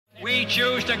We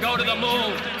choose to go to the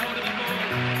moon.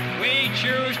 We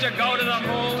choose to go to the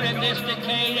moon in this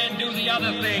decade and do the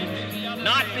other things,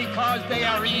 not because they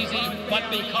are easy, but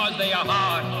because they are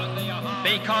hard.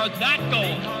 Because that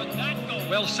goal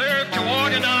will serve to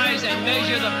organize and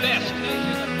measure the best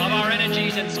of our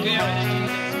energies and skills.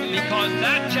 Because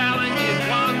that challenge is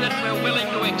one that we're willing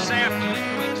to accept,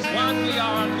 one we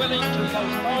are unwilling to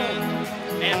postpone,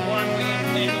 and one we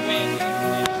intend to win.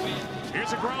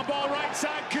 Here's a ground ball right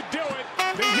side, could do it.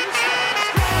 The Houston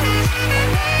Astros.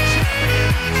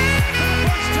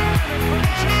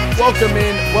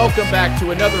 Welcome back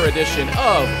to another edition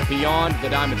of Beyond the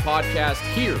Diamond Podcast,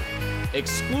 here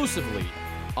exclusively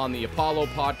on the Apollo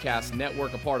Podcast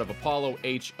Network, a part of Apollo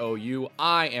HOU.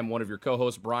 I am one of your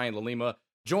co-hosts, Brian LaLima,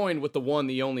 joined with the one,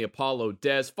 the only Apollo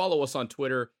Des. Follow us on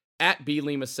Twitter at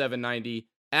BLima790,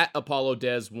 at Apollo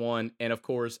Des1, and of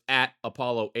course at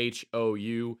Apollo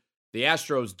HOU. The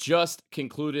Astros just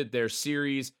concluded their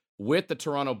series with the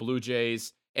Toronto Blue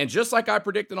Jays, and just like I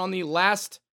predicted on the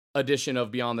last edition of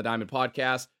Beyond the Diamond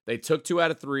Podcast, they took 2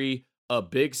 out of 3, a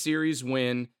big series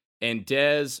win. And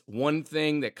Des, one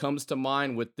thing that comes to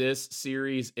mind with this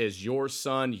series is your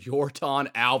son, Yordan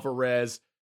Alvarez,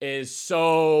 is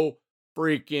so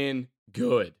freaking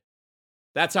good.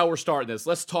 That's how we're starting this.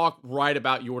 Let's talk right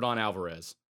about Yordan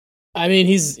Alvarez. I mean,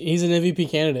 he's an MVP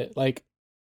candidate. Like,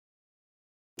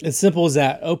 as simple as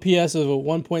that. OPS of a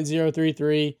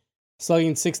 1.033,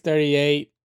 slugging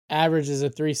 638, average is a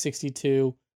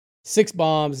 362, 6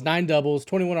 bombs, 9 doubles,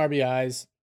 21 RBIs.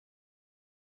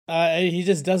 He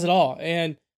just does it all.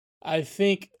 And I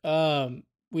think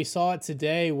we saw it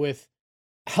today with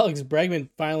Alex Bregman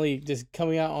finally just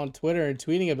coming out on Twitter and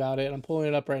tweeting about it. I'm pulling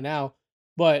it up right now.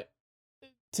 But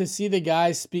to see the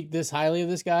guys speak this highly of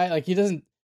this guy, like he's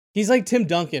like Tim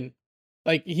Duncan.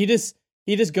 Like he just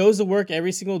goes to work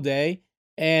every single day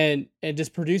and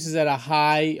just produces at a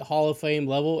high Hall of Fame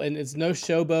level. And it's no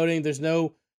showboating. There's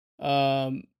no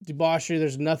debauchery.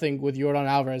 There's nothing with Yordan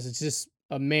Alvarez. It's just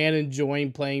a man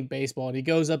enjoying playing baseball. And he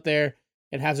goes up there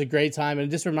and has a great time. And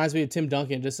it just reminds me of Tim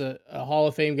Duncan, just a Hall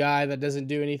of Fame guy that doesn't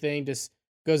do anything, just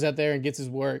goes out there and gets his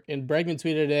work. And Bregman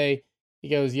tweeted today, he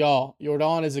goes, "Y'all,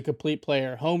 Yordan is a complete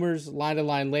player. Homers,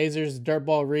 line-to-line lasers, dirt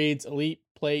ball reads, elite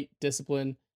plate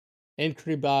discipline,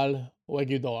 incredible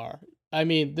YorGOD." I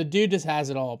mean, the dude just has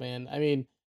it all, man. I mean,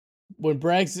 when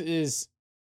Bregs is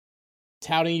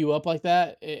touting you up like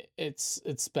that, it's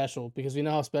special because we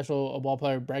know how special a ball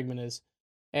player Bregman is.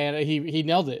 And he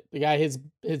nailed it. The guy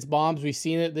hits bombs. We've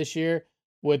seen it this year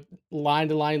with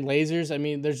line-to-line lasers. I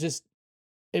mean,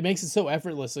 it makes it so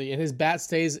effortlessly. And his bat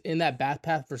stays in that bat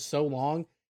path for so long.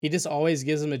 He just always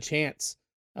gives him a chance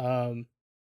to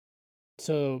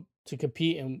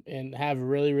compete and have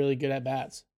really, really good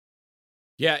at-bats.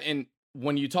 Yeah, and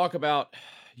when you talk about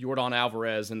Yordan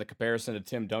Alvarez and the comparison to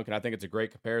Tim Duncan, I think it's a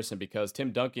great comparison because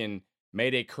Tim Duncan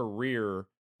made a career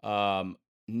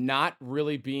not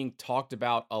really being talked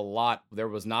about a lot. There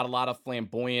was not a lot of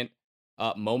flamboyant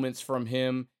moments from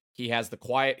him. He had the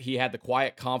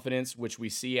quiet confidence, which we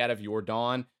see out of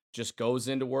Yordan. Just goes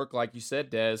into work, like you said,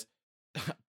 Des.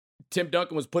 Tim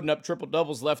Duncan was putting up triple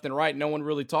doubles left and right. No one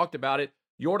really talked about it.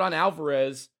 Yordan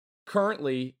Alvarez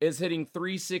currently is hitting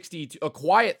 362, a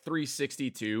quiet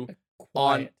 362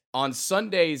 on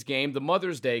Sunday's game, the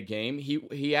Mother's Day game.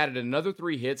 He added another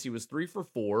 3 hits. He was 3 for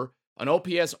 4. An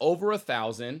OPS over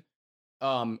 1,000.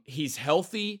 He's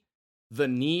healthy. The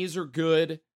knees are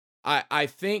good. I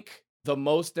think the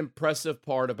most impressive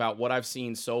part about what I've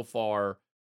seen so far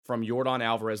from Yordan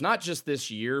Alvarez, not just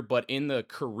this year, but in the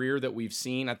career that we've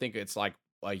seen, I think it's like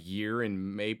a year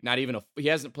and maybe not even he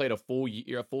hasn't played a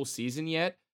full season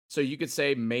yet. So you could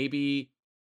say maybe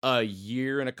a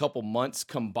year and a couple months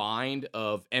combined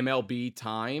of MLB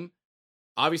time.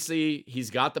 Obviously, he's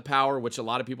got the power, which a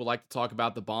lot of people like to talk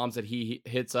about, the bombs that he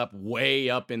hits up way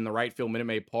up in the right field Minute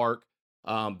Maid Park,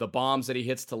 the bombs that he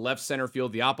hits to left center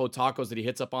field, the Oppo Tacos that he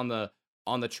hits up on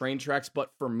the train tracks.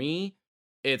 But for me,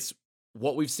 it's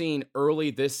what we've seen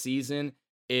early this season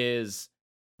is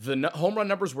the home run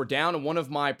numbers were down, and one of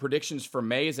my predictions for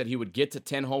May is that he would get to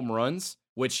 10 home runs,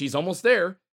 which he's almost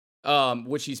there,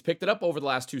 which he's picked it up over the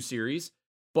last 2 series.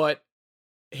 But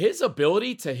his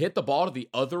ability to hit the ball to the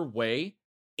other way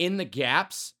in the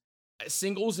gaps,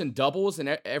 singles and doubles, and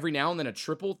every now and then a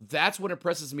triple, that's what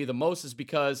impresses me the most, is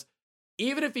because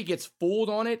even if he gets fooled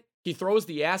on it, he throws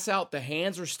the ass out, the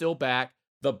hands are still back,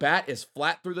 the bat is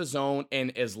flat through the zone,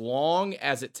 and as long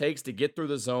as it takes to get through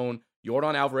the zone,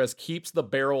 Yordan Alvarez keeps the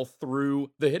barrel through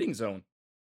the hitting zone.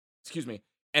 Excuse me.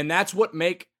 And that's what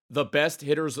make the best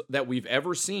hitters that we've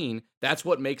ever seen, that's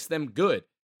what makes them good.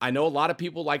 I know a lot of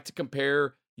people like to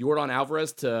compare Yordan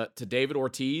Alvarez to David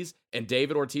Ortiz, and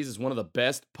David Ortiz is one of the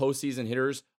best postseason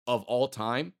hitters of all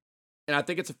time. And I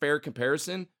think it's a fair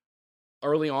comparison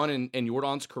early on in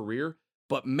Yordan's career.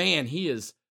 But man, he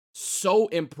is so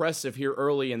impressive here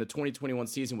early in the 2021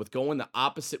 season with going the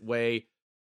opposite way.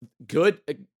 Good.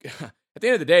 At the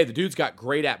end of the day, the dude's got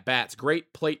great at-bats,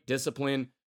 great plate discipline.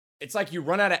 It's like you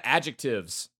run out of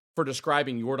adjectives for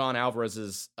describing Yordan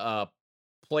Alvarez's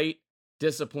plate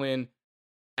discipline,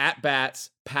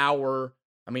 at-bats, power.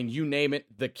 I mean, you name it,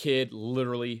 the kid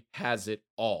literally has it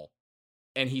all.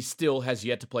 And he still has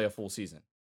yet to play a full season.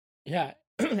 Yeah.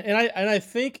 And I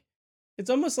think it's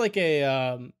almost like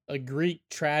a Greek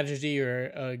tragedy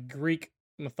or a Greek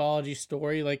mythology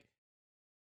story. Like,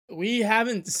 we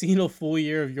haven't seen a full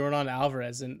year of Yordan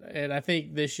Alvarez, and I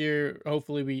think this year,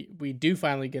 hopefully, we do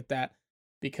finally get that,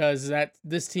 because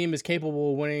this team is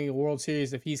capable of winning a World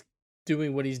Series if he's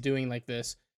doing what he's doing like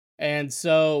this. And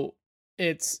so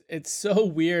it's so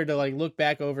weird to like look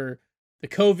back over the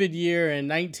COVID year and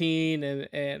 19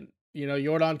 and you know,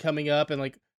 Yordan coming up and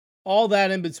like all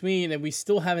that in between, and we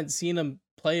still haven't seen him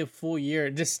play a full year,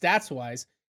 just stats wise.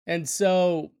 And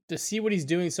so to see what he's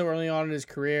doing so early on in his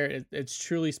career, it's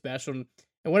truly special. And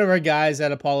one of our guys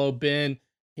at Apollo, Ben,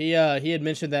 he had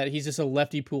mentioned that he's just a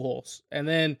lefty Pujols. And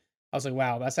then I was like,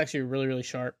 wow, that's actually really, really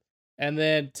sharp. And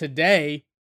then today,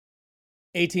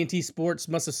 AT&T Sports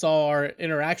must have saw our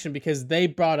interaction because they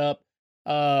brought up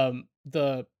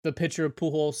the picture of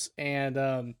Pujols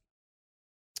and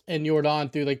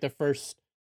Yordan through like the first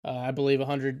I believe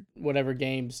 100 whatever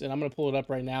games, and I'm gonna pull it up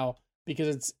right now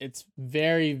because it's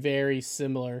very, very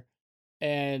similar.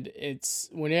 And it's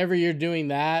whenever you're doing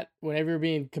that, whenever you're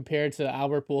being compared to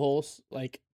Albert Pujols,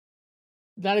 like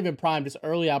not even prime, just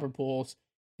early Albert Pujols,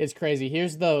 it's crazy.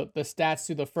 Here's the stats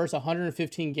through the first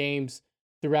 115 games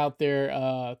throughout their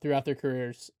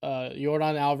careers.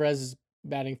 Yordan Alvarez is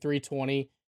batting .320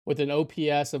 with an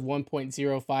OPS of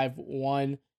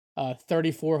 1.051,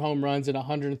 34 home runs and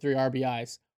 103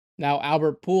 RBIs. Now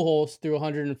Albert Pujols through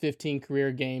 115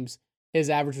 career games, his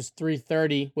average was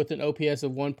 .330 with an OPS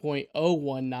of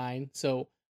 1.019. So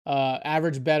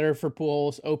average better for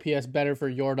Pujols, OPS better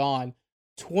for Yordan.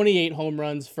 28 home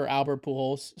runs for Albert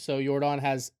Pujols. So Yordan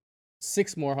has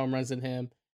 6 more home runs than him.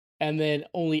 And then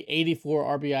only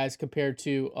 84 RBIs compared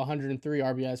to 103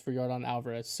 RBIs for Yordan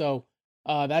Alvarez. So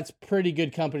that's pretty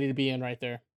good company to be in right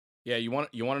there. Yeah, you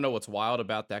want to know what's wild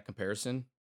about that comparison?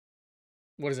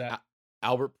 What is that?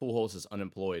 Albert Pujols is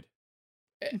unemployed.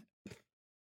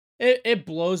 It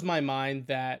blows my mind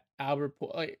that Albert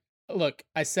look,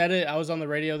 I said it. I was on the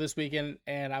radio this weekend,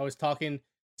 and I was talking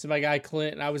to my guy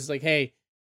Clint, and I was like, hey,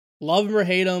 love him or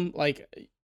hate him, like,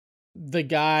 the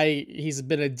guy, he's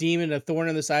been a demon, a thorn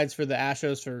in the sides for the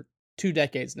Astros for 2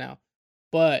 decades now.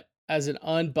 But as an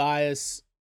unbiased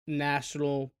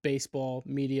national baseball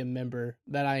media member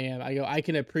that I am, I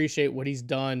can appreciate what he's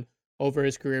done over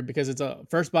his career because it's a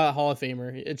first ballot Hall of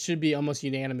Famer. It should be almost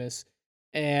unanimous.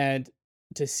 And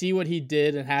to see what he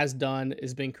did and has done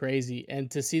has been crazy. And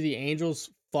to see the Angels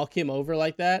fuck him over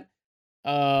like that,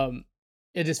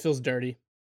 it just feels dirty.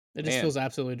 It just feels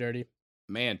absolutely dirty.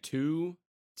 Man, 2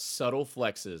 subtle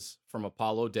flexes from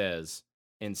Apollo Dez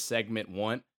in segment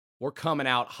 1. We're coming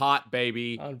out hot,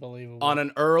 baby. Unbelievable. On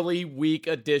an early week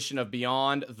edition of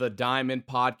Beyond the Diamond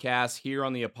podcast here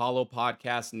on the Apollo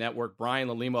Podcast Network. Brian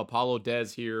Lalima, Apollo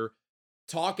Dez here,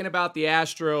 talking about the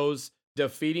Astros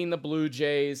defeating the Blue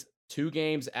Jays 2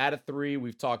 games out of 3.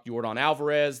 We've talked Yordan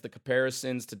Alvarez, the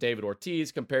comparisons to David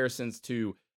Ortiz, comparisons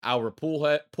to Albert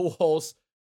Pujols.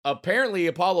 Apparently,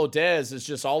 Apollo Dez is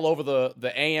just all over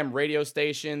the AM radio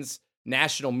stations,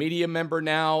 national media member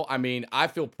now. I mean, I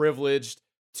feel privileged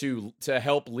to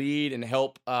help lead and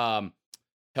help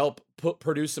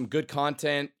produce some good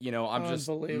content. You know, I'm just,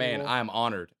 man, I am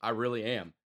honored. I really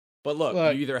am. But look,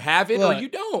 you either have it or you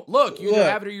don't. Look, you either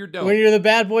have it or you don't. When you're the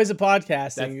bad boys of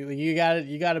podcasting,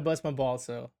 you got to bust my balls.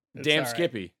 So damn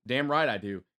Skippy, right. Damn right I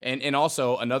do. And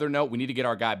also another note, we need to get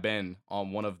our guy Ben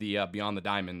on one of the Beyond the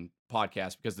Diamond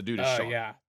podcasts because the dude is sharp.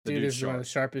 Yeah, dude is one of the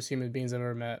sharpest human beings I've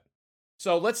ever met.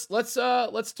 So let's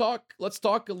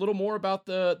talk a little more about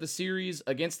the series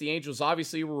against the Angels.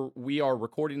 Obviously, we are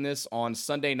recording this on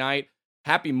Sunday night.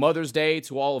 Happy Mother's Day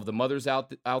to all of the mothers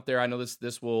out there. I know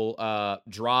this will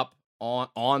drop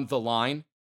on the line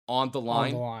on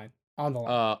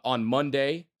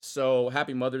Monday. So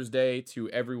happy Mother's Day to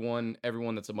everyone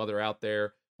that's a mother out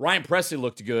there. Ryan Presley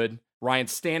looked good. Ryan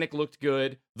Stanek looked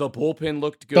good. The bullpen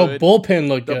looked good. The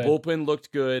bullpen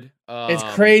looked good. It's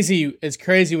crazy. It's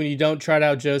crazy when you don't trot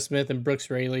out Joe Smith and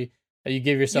Brooks Raley that you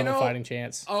give yourself a fighting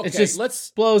chance. Okay, it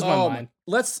just blows my mind.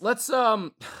 Let's look.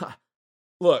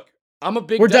 I'm a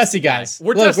big We're dusty guys.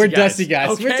 We're Look, dusty we're guys. dusty guys.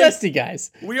 Okay? We're dusty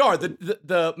guys. We are.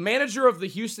 The manager of the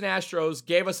Houston Astros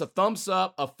gave us a thumbs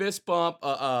up, a fist bump,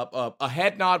 a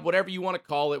head nod, whatever you want to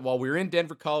call it, while we were in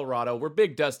Denver, Colorado. We're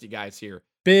big dusty guys here.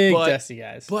 Big dusty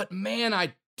guys. But man,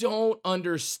 I don't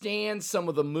understand some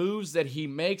of the moves that he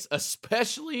makes,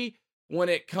 especially when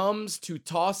it comes to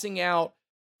tossing out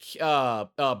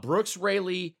Brooks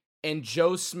Raley and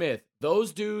Joe Smith.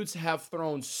 Those dudes have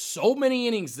thrown so many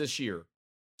innings this year.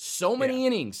 So many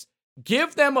innings.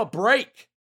 Give them a break.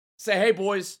 Say, hey,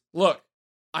 boys, look,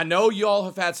 I know y'all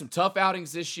have had some tough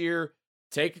outings this year.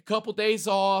 Take a couple days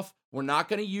off. We're not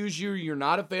going to use you. You're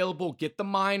not available. Get the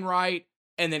mind right,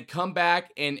 and then come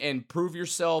back and prove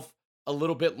yourself a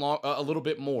little bit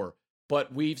more.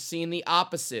 But we've seen the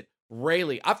opposite.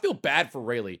 Raley, I feel bad for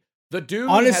Raley. The dude,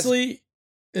 honestly,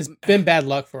 it's been bad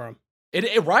luck for him.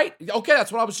 Right? Okay,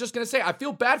 that's what I was just going to say. I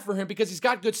feel bad for him because he's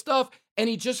got good stuff, and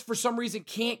he just, for some reason,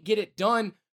 can't get it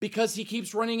done because he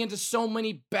keeps running into so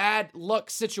many bad luck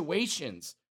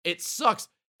situations. It sucks.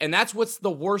 And that's what's the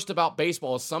worst about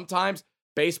baseball is sometimes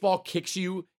baseball kicks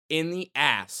you in the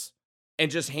ass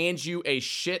and just hands you a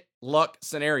shit luck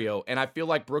scenario. And I feel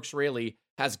like Brooks Raley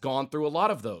has gone through a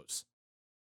lot of those.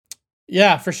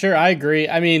 Yeah, for sure. I agree.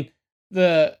 I mean,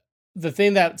 the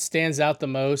thing that stands out the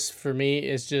most for me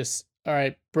is just, all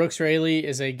right, Brooks Raley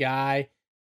is a guy,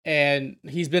 and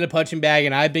he's been a punching bag,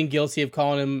 and I've been guilty of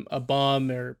calling him a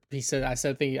bum, or I think he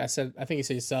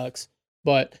said he sucks,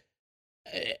 but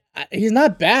he's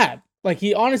not bad. Like,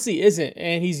 he honestly isn't,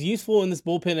 and he's useful in this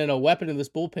bullpen and a weapon in this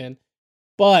bullpen,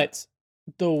 but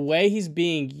the way he's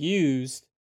being used,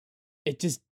 it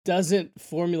just doesn't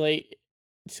formulate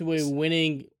to a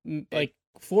winning, like,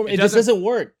 form. It just doesn't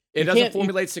work. It doesn't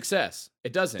formulate success.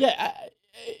 It doesn't. Yeah,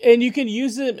 and you can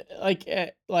use him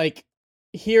like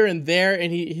here and there,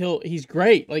 and he's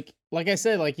great. Like I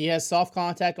said, like he has soft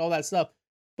contact, all that stuff.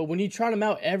 But when you trot him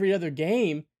out every other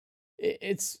game,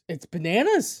 it's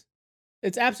bananas.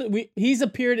 It's absolutely. He's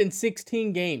appeared in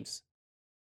 16 games.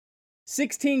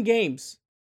 16 games.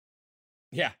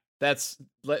 Yeah,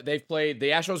 they've played. The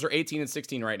Astros are 18 and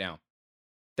 16 right now.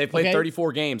 They've played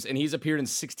 34 games, and he's appeared in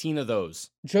 16 of those.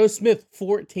 Joe Smith,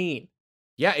 14.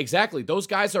 Yeah, exactly. Those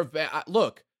guys are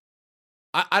look.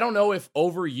 I don't know if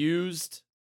overused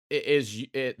is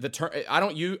the term. I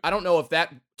don't know if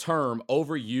that term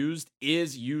overused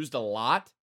is used a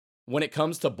lot when it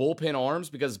comes to bullpen arms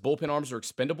because bullpen arms are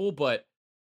expendable. But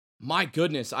my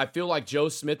goodness, I feel like Joe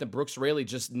Smith and Brooks Raley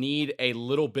just need a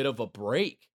little bit of a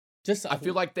break. I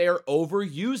feel like they are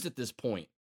overused at this point.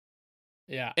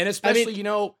 Yeah, and especially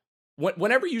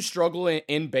whenever you struggle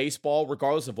in baseball,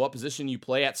 regardless of what position you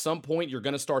play, at some point you're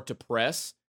going to start to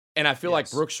press. And I feel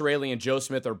like Brooks Raley and Joe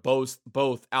Smith are both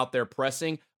out there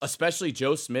pressing, especially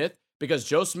Joe Smith, because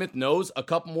Joe Smith knows a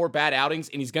couple more bad outings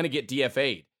and he's going to get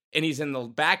DFA'd. And he's in the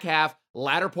back half,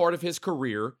 latter part of his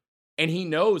career, and he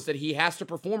knows that he has to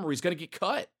perform or he's going to get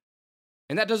cut.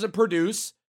 And that doesn't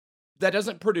produce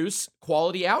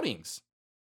quality outings.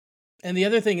 And the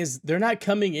other thing is they're not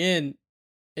coming in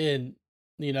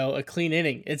a clean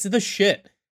inning. It's the shit.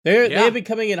 They have been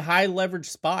coming in high leverage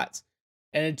spots,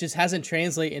 and it just hasn't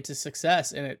translated into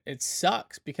success. And it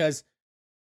sucks because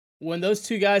when those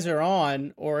two guys are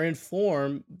on or in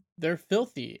form, they're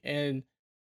filthy. And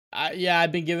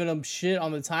I've been giving them shit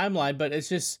on the timeline, but it's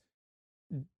just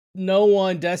no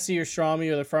one, Dusty or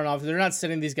Strami or the front office, they're not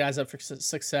setting these guys up for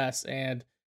success, and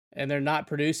they're not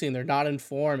producing. They're not in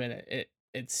form, and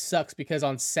it sucks because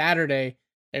on Saturday,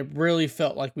 it really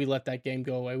felt like we let that game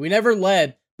go away. We never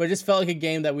led, but it just felt like a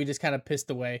game that we just kind of pissed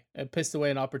away. It pissed away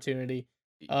an opportunity.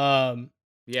 On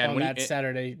that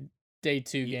Saturday day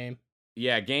 2 game.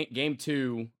 Yeah, game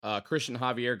 2, Christian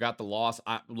Javier got the loss.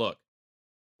 Look,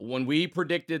 when we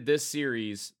predicted this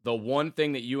series, the one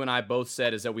thing that you and I both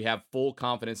said is that we have full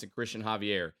confidence in Christian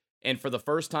Javier. And for the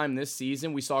first time this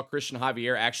season, we saw Christian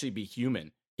Javier actually be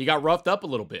human. He got roughed up a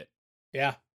little bit.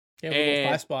 Yeah. Yeah, a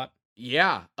little 5 spot.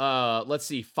 Yeah, let's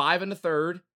see, 5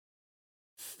 1/3,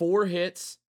 4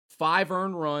 hits, 5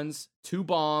 earned runs, 2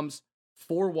 bombs,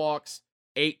 4 walks,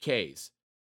 8 Ks.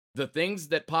 The things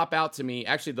that pop out to me,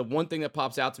 actually, the one thing that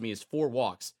pops out to me is 4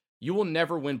 walks. You will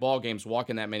never win ball games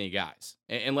walking that many guys,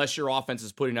 unless your offense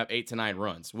is putting up 8 to 9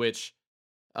 runs, which,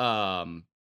 obviously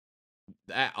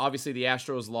the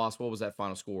Astros lost. What was that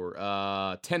final score?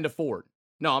 10-4.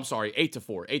 No, I'm sorry,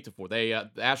 8-4. 8-4. The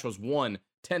Astros won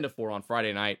 10-4 on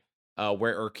Friday night.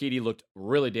 Where Urquidy looked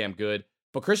really damn good.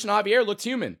 But Christian Javier looked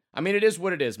human. I mean, it is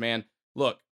what it is, man.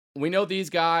 Look, we know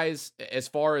these guys, as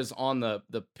far as on the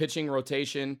pitching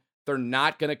rotation, they're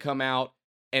not going to come out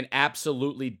and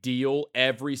absolutely deal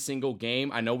every single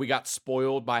game. I know we got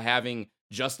spoiled by having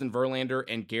Justin Verlander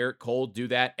and Garrett Cole do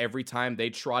that every time they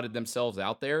trotted themselves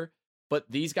out there. But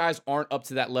these guys aren't up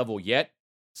to that level yet.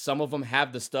 Some of them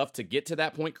have the stuff to get to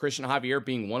that point, Christian Javier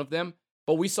being one of them.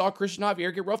 But we saw Christian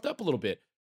Javier get roughed up a little bit.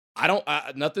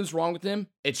 Nothing's wrong with him.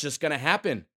 It's just going to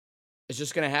happen. It's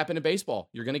just going to happen in baseball.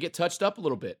 You're going to get touched up a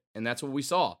little bit. And that's what we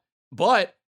saw.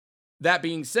 But that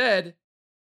being said,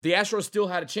 the Astros still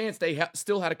had a chance. They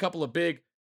still had a couple of big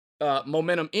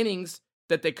momentum innings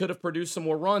that they could have produced some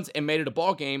more runs and made it a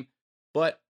ball game,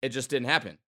 but it just didn't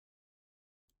happen.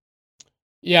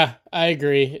 Yeah, I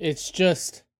agree. It's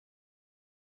just,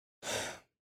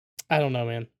 I don't know,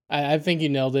 man. I think you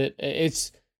nailed it.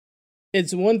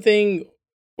 It's one thing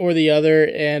or the other,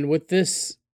 and with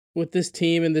this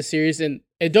team in this series, and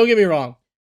don't get me wrong,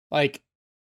 like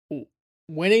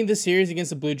winning the series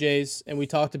against the Blue Jays, and we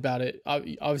talked about it.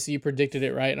 Obviously, you predicted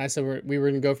it, right? And I said we were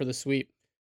going to go for the sweep.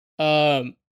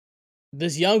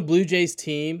 This young Blue Jays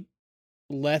team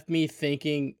left me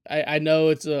thinking. I know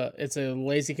it's a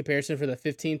lazy comparison for the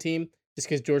 15 team, just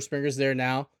because George Springer's there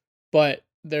now, but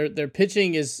their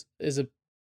pitching is a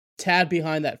tad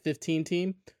behind that 15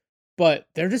 team, but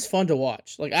they're just fun to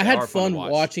watch. Like I had fun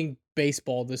watching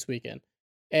baseball this weekend,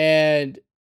 and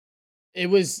it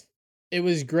was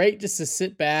great just to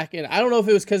sit back. And I don't know if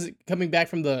it was because coming back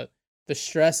from the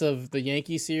stress of the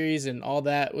Yankee series and all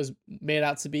that was made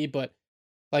out to be, but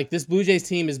like this Blue Jays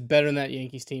team is better than that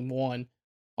Yankees team, one,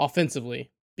 offensively,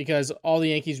 because all the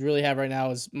Yankees really have right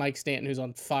now is Mike Stanton, who's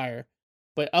on fire.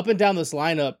 But up and down this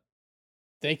lineup,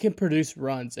 they can produce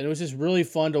runs. And it was just really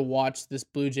fun to watch this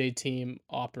Blue Jay team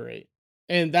operate.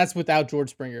 And that's without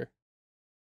George Springer.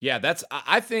 Yeah,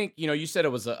 I think, you said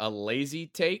it was a lazy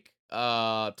take,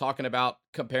 talking about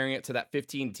comparing it to that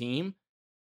 15 team.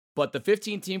 But the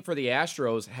 15 team for the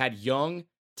Astros had young,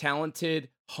 talented,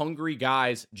 hungry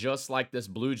guys just like this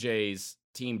Blue Jays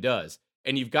team does.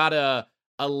 And you've got a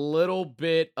little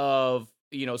bit of,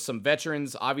 some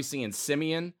veterans, obviously in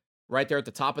Simeon, right there at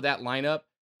the top of that lineup.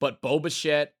 But Bo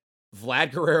Bichette,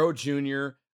 Vlad Guerrero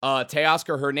Jr.,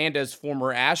 Teoscar Hernandez,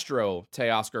 former Astro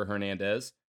Teoscar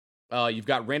Hernandez. You've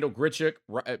got Randall Grichuk,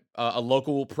 a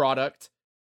local product.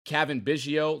 Kevin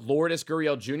Biggio, Lourdes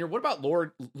Gurriel Jr. What about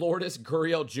Lourdes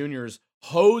Gurriel Jr.'s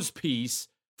hose piece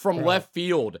from left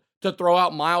field to throw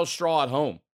out Miles Straw at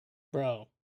home? Bro,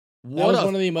 what was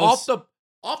one of the most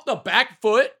off the back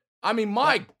foot. I mean,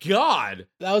 my God,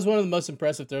 that was one of the most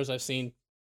impressive throws I've seen.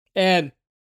 And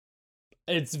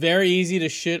it's very easy to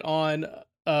shit on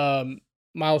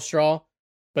Miles Straw,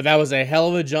 but that was a hell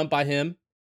of a jump by him.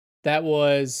 That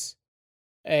was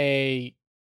the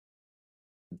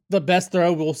best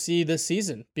throw we'll see this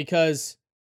season, because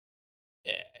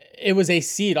it was a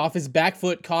seed off his back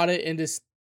foot, caught it, and just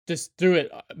threw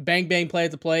it. Bang, bang, play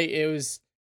at the plate. It was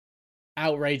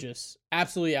outrageous.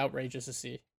 Absolutely outrageous to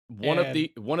see. One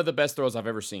of the best throws I've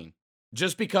ever seen.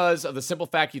 Just because of the simple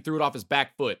fact he threw it off his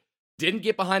back foot. Didn't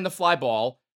get behind the fly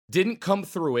ball. Didn't come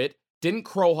through it. Didn't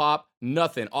crow hop.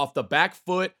 Nothing. Off the back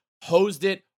foot. Hosed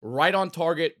it. Right on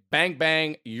target. Bang,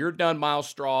 bang. You're done, Miles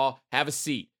Straw. Have a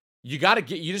seat. You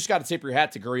just got to tip your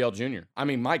hat to Gurriel Jr. I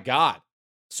mean, my God.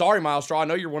 Sorry, Miles Straw. I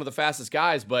know you're one of the fastest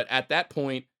guys, but at that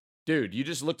point, dude, you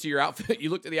just look to your outfield. You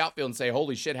look to the outfield and say,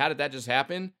 holy shit, how did that just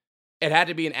happen? It had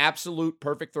to be an absolute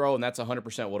perfect throw, and that's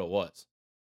 100% what it was.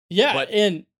 Yeah,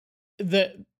 and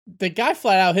the guy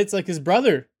flat out hits like his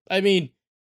brother. I mean,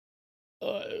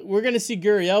 we're going to see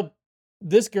Gurriel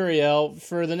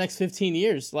for the next 15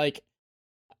 years. Like,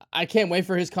 I can't wait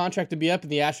for his contract to be up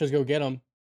and the Astros go get him.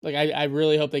 Like, I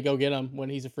really hope they go get him when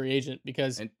he's a free agent,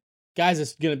 because guy's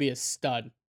is going to be a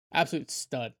stud. Absolute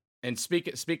stud. And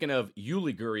speaking of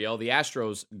Yuli Gurriel, the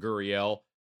Astros Gurriel,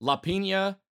 La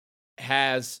Pina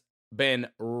has been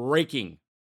raking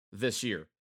this year.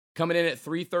 Coming in at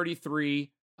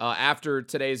 333 after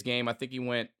today's game. I think he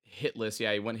went hitless.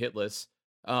 Yeah, he went hitless.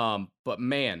 But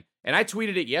man, and I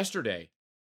tweeted it yesterday.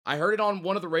 I heard it on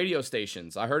one of the radio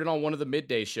stations. I heard it on one of the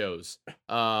midday shows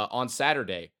on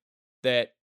Saturday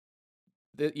that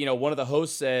one of the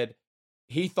hosts said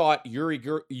he thought Yuli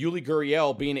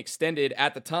Gurriel being extended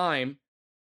at the time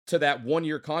to that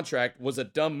 1-year contract was a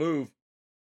dumb move,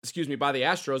 by the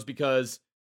Astros, because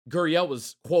Gurriel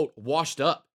was, quote, washed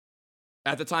up.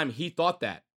 At the time, he thought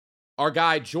that. Our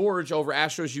guy George over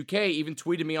Astros UK even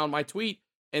tweeted me on my tweet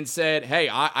and said, hey,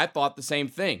 I thought the same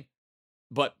thing.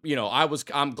 But,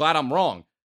 I'm glad I'm wrong.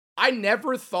 I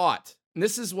never thought, and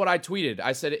this is what I tweeted.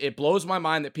 I said, it blows my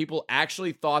mind that people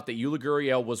actually thought that Yuli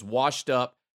Gurriel was washed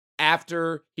up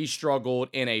after he struggled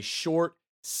in a short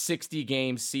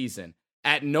 60-game season.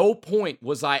 At no point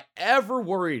was I ever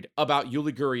worried about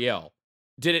Yuli Gurriel.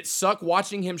 Did it suck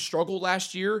watching him struggle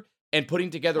last year? and putting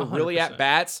together really 100%.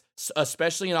 at-bats,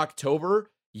 especially in October,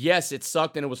 yes, it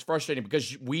sucked and it was frustrating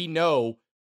because we know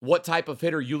what type of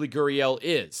hitter Yuli Gurriel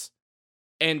is.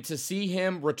 And to see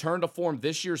him return to form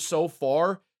this year so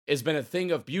far has been a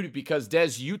thing of beauty because,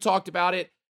 Des, you talked about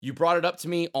it. You brought it up to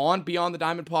me on Beyond the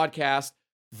Diamond podcast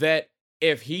that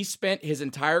if he spent his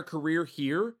entire career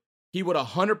here, he would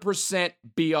 100%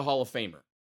 be a Hall of Famer.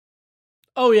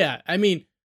 Oh, yeah. I mean,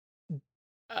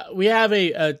 we have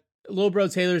a Lil Bro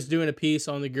Taylor's doing a piece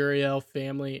on the Gurriel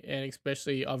family and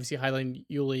especially, obviously, highlighting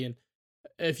Yuli. And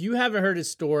if you haven't heard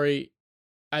his story,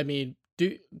 I mean,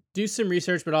 do some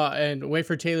research, and wait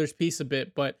for Taylor's piece a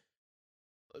bit. But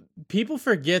people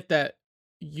forget that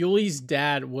Yuli's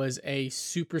dad was a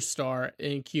superstar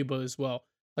in Cuba as well.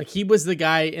 Like, he was the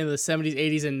guy in the 70s,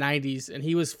 80s, and 90s, and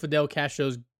he was Fidel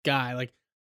Castro's guy. Like,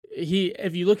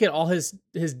 if you look at all his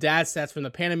dad stats from the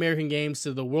Pan American Games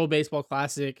to the World Baseball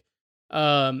Classic,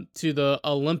 to the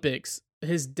Olympics,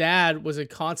 his dad was a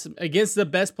constant against the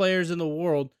best players in the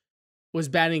world, was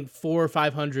batting 400 or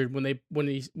 500 when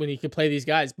he could play these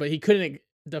guys, but he couldn't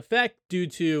defect due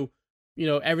to,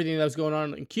 everything that was going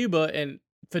on in Cuba and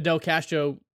Fidel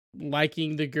Castro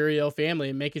liking the Gurriel family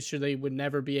and making sure they would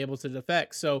never be able to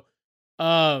defect. So,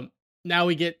 now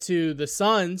we get to the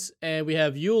Suns and we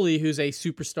have Yuli, who's a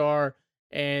superstar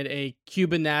and a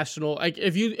Cuban national. Like,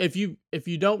 if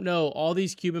you don't know, all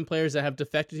these Cuban players that have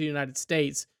defected to the United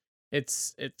States,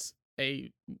 it's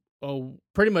a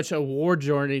pretty much a war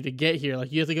journey to get here.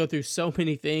 Like, you have to go through so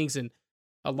many things, and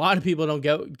a lot of people don't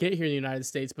get here in the United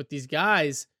States. But these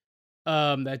guys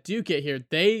that do get here,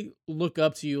 they look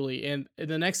up to Yuli. And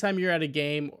the next time you're at a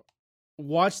game,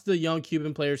 watch the young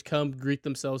Cuban players come greet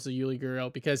themselves to Yuli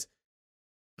Gurriel, because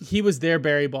he was their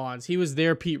Barry Bonds. He was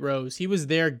their Pete Rose. He was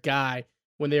their guy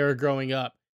when they were growing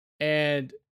up.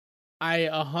 And I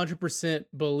 100%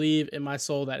 believe in my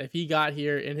soul that if he got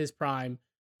here in his prime,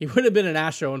 he would have been an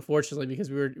Astro, unfortunately,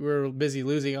 because we were busy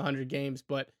losing 100 games,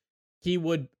 but he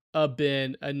would have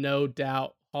been a no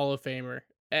doubt Hall of Famer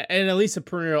and at least a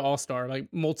perennial All-Star, like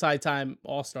multi-time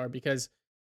All-Star, because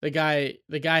the guy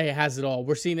has it all.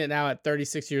 We're seeing it now at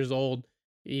 36 years old.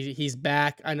 He's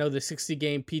back. I know the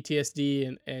 60-game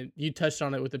PTSD, and you touched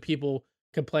on it with the people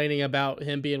complaining about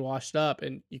him being washed up,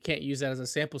 and you can't use that as a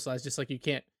sample size, just like you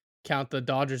can't count the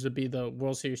Dodgers to be the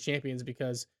World Series champions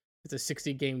because it's a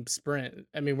 60-game sprint.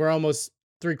 I mean, we're almost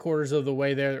 3/4 of the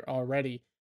way there already,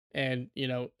 and,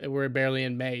 we're barely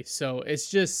in May. So it's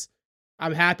just,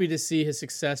 I'm happy to see his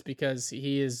success because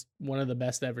he is one of the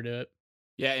best to ever do it.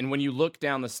 Yeah, and when you look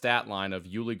down the stat line of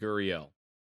Yuli Gurriel,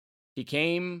 he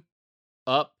came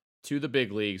up to the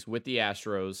big leagues with the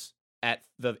Astros at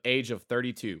the age of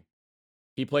 32.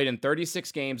 He played in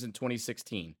 36 games in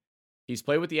 2016. He's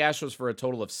played with the Astros for a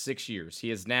total of 6 years.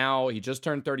 He just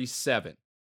turned 37.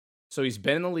 So he's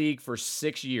been in the league for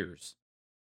 6 years.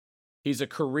 He's a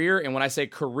career, and when I say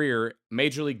career,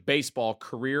 Major League Baseball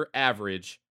career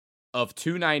average of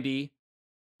 290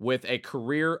 with a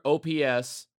career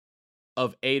OPS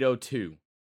of 802.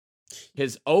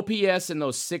 His OPS in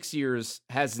those 6 years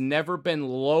has never been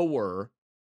lower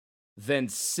than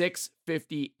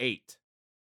 658.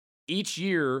 Each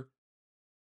year,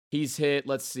 he's hit,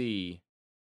 let's see,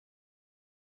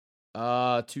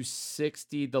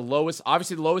 260. The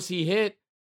lowest he hit,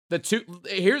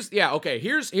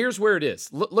 here's where it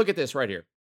is. Look at this right here.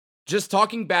 Just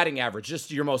talking batting average,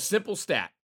 just your most simple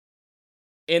stat.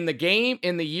 In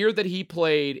the year that he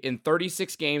played in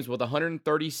 36 games with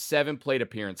 137 plate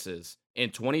appearances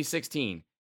in 2016,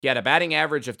 he had a batting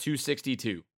average of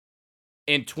 262.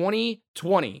 In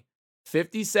 2020,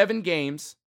 57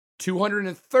 games,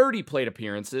 230 plate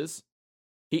appearances,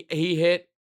 he hit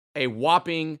a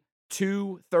whopping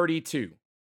 232.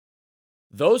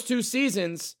 Those 2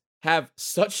 seasons have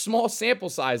such small sample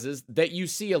sizes that you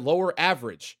see a lower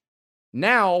average.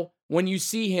 Now, when you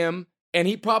see him, and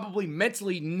he probably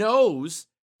mentally knows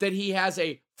that he has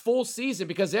a full season,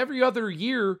 because every other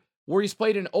year where he's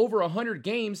played in over 100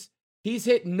 games, he's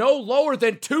hit no lower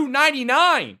than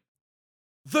 299.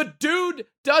 The dude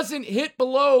doesn't hit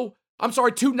below,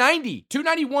 290.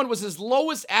 291 was his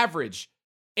lowest average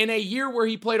in a year where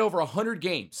he played over 100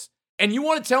 games. And you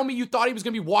want to tell me you thought he was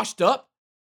going to be washed up?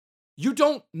 You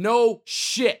don't know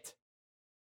shit.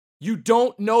 You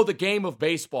don't know the game of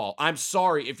baseball. I'm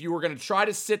sorry if you were going to try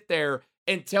to sit there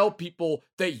and tell people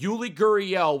that Yuli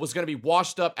Gurriel was going to be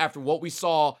washed up after what we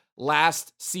saw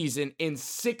last season in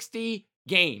 60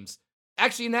 games.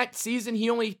 Actually, in that season,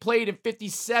 he only played in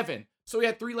 57, so he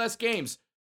had 3 less games.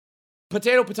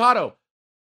 Potato.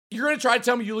 You're going to try to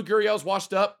tell me Yuli Gurriel's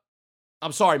washed up?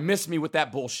 I'm sorry, miss me with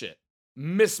that bullshit.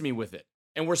 Miss me with it.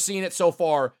 And we're seeing it so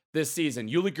far this season.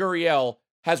 Yuli Gurriel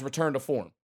has returned to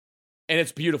form. And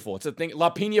it's beautiful. It's a thing. La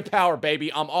Pina power,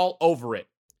 baby. I'm all over it.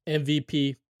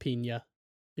 MVP Pina.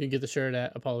 You can get the shirt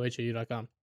at apollohou.com.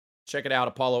 Check it out,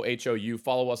 Apollo HOU.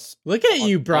 Follow us. Look at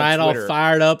you, Brian, all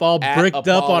fired up, all bricked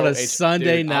up on a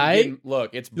Sunday night.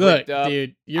 It's bricked up.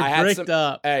 Dude, you're bricked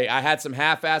up. Hey, I had some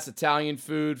half-ass Italian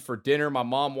food for dinner. My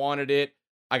mom wanted it.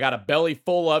 I got a belly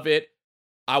full of it.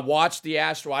 I watched the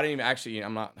Astros. I didn't even actually.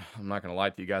 I'm not gonna lie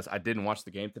to you guys. I didn't watch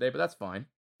the game today, but that's fine.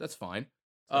 That's fine.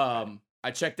 Okay.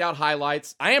 I checked out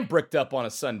highlights. I am bricked up on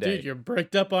a Sunday. Dude, you're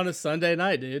bricked up on a Sunday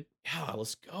night, dude. Yeah,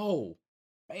 let's go.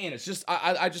 Man, it's just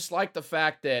I just like the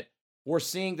fact that we're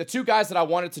seeing the two guys that I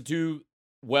wanted to do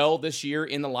well this year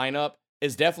in the lineup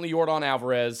is definitely Yordan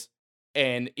Alvarez,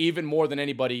 and even more than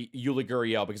anybody, Yuli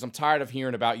Gurriel, because I'm tired of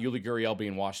hearing about Yuli Gurriel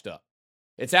being washed up.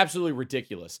 It's absolutely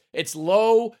ridiculous. It's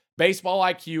low baseball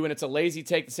IQ, and it's a lazy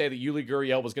take to say that Yuli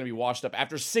Gurriel was going to be washed up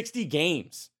after 60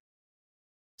 games.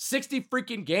 60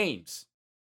 freaking games.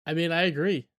 I mean, I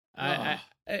agree. I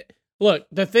look,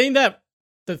 the thing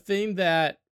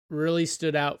that really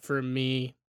stood out for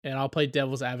me, and I'll play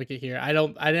devil's advocate here.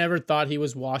 I never thought he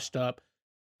was washed up.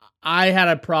 I had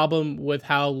a problem with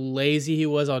how lazy he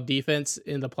was on defense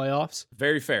in the playoffs.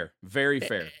 Very fair. Very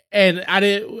fair. And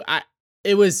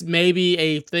it was maybe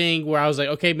a thing where I was like,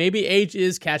 okay, maybe age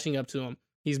is catching up to him.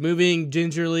 He's moving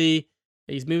gingerly.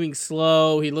 He's moving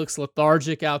slow. He looks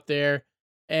lethargic out there.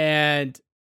 And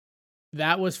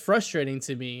that was frustrating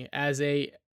to me as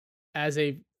a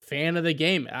fan of the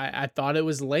game. I thought it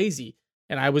was lazy,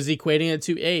 and I was equating it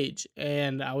to age.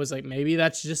 And I was like, maybe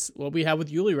that's just what we have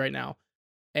with Yuli right now.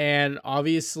 And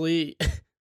obviously,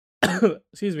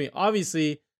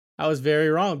 obviously I was very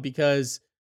wrong, because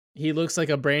he looks like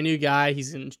a brand new guy.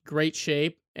 He's in great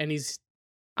shape, and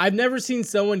I've never seen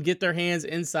someone get their hands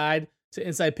inside to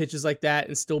inside pitches like that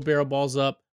and still barrel balls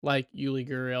up like Yuli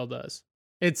Gurriel does.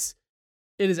 It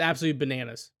is absolutely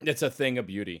bananas. It's a thing of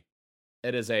beauty.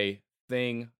 It is a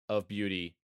thing of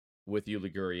beauty with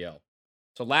Yuli Gurriel.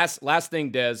 So last thing,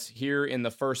 Des, here in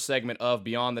the first segment of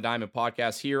Beyond the Diamond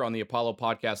podcast here on the Apollo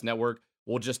Podcast Network,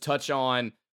 we'll just touch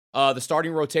on the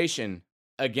starting rotation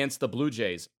against the Blue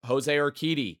Jays. Jose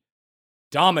Urquidy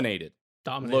dominated.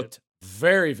 Looked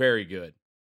very, very good.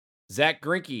 Zach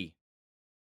Greinke,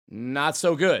 not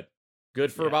so good.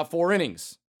 Good for about 4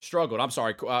 innings. Struggled. I'm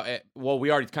sorry. Well, we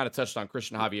already kind of touched on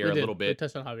Christian Javier a little bit. We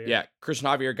touched on Javier. Yeah, Christian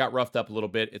Javier got roughed up a little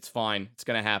bit. It's fine. It's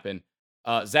going to happen.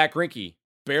 Zach Greinke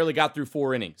barely got through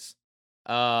 4 innings.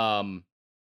 I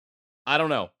don't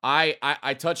know.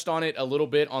 I touched on it a little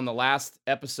bit on the last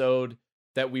episode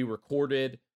that we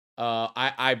recorded.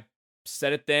 I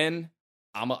said it then.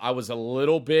 I was a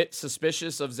little bit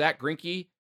suspicious of Zach Greinke.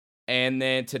 And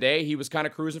then today he was kind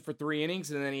of cruising for 3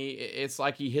 innings, and then it's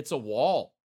like he hits a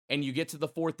wall. And you get to the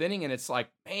 4th inning, and it's like,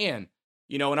 man,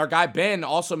 and our guy Ben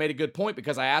also made a good point,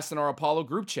 because I asked in our Apollo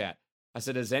group chat, I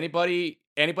said, has anybody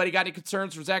got any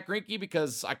concerns for Zach Greinke?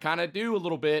 Because I kind of do a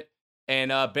little bit.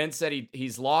 And Ben said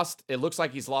he's lost, it looks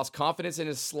like he's lost confidence in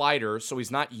his slider, so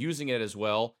he's not using it as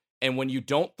well. And when you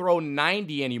don't throw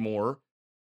 90 anymore,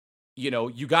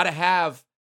 you got to have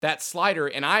that slider.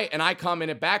 And I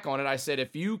commented back on it. I said,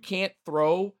 if you can't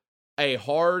throw a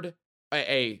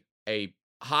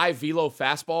high velo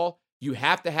fastball, you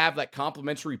have to have that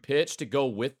complementary pitch to go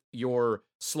with your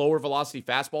slower velocity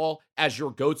fastball as your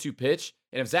go-to pitch.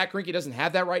 And if Zach Greinke doesn't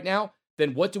have that right now,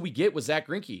 then what do we get with Zach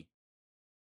Greinke?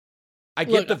 I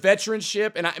get the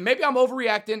veteranship, and maybe I'm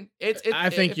overreacting.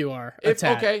 I think you are.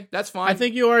 Okay, that's fine. I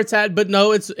think you are a tad, but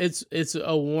no, it's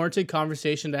a warranted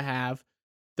conversation to have.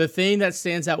 The thing that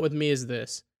stands out with me is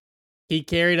this: he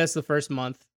carried us the first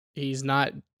month. He's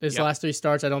not his last 3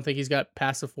 starts. I don't think he's got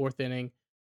past the 4th inning.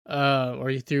 Or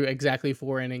he threw exactly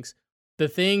 4 innings. The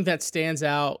thing that stands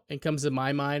out and comes to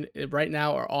my mind right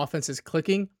now, our offense is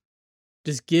clicking.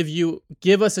 Just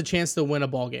give us a chance to win a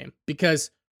ball game,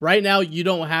 because right now you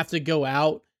don't have to go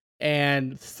out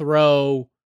and throw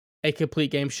a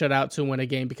complete game shutout to win a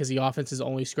game, because the offense is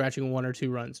only scratching 1 or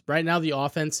 2 runs. Right now the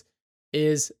offense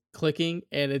is clicking,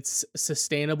 and it's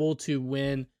sustainable to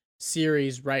win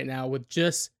series right now with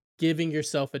just giving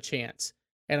yourself a chance.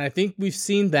 And I think we've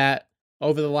seen that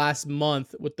over the last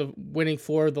month with the winning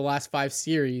 4 of the last 5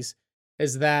 series,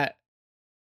 is that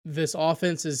this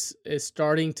offense is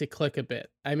starting to click a bit.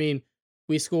 I mean,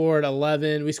 we scored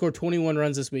 21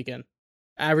 runs this weekend,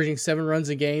 averaging 7 runs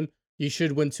a game. You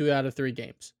should win 2 out of 3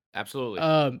 games.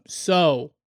 Absolutely.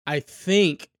 So I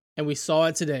think, and we saw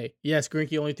it today. Yes,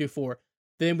 Greinke only threw 4.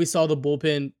 Then we saw the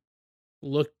bullpen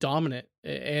look dominant,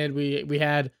 and we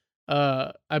had,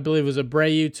 I believe it was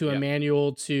Abreu to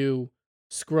Emmanuel to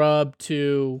Scrub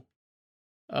to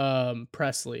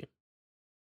Presley.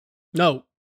 No,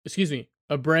 excuse me.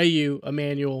 Abreu,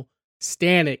 Emmanuel,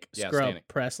 Stanek, Yeah, Scrub, Stanek.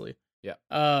 Presley.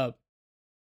 Yeah.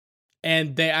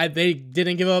 And they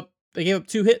didn't give up. They gave up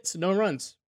 2 hits, no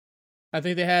runs. I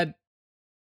think they had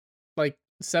like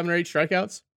 7 or 8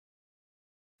 strikeouts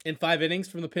in 5 innings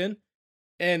from the pen,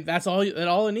 and that's all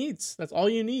it needs. That's all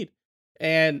you need.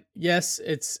 And yes,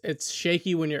 it's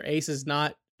shaky when your ace is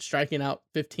not striking out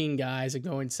 15 guys and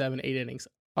going 7, 8 innings.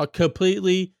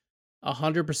 Completely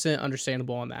 100%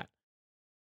 understandable on that.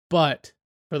 But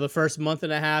for the first month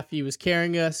and a half, he was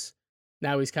carrying us.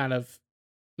 Now he's kind of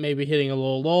maybe hitting a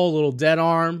little lull, a little dead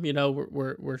arm. You know,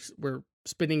 we're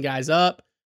spinning guys up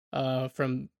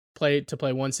from play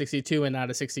 162 and not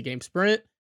a 60 game sprint.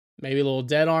 Maybe a little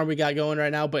dead arm we got going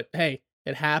right now, but hey,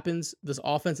 it happens. This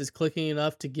offense is clicking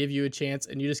enough to give you a chance,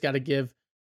 and you just got to give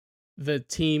the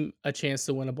team a chance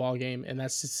to win a ball game, and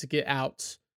that's just to get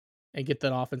outs and get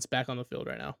that offense back on the field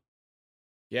right now.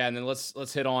 Yeah, and then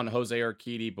let's hit on Jose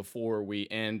Urquidy before we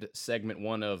end segment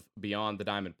 1 of Beyond the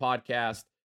Diamond podcast.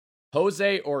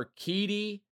 Jose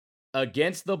Urquidy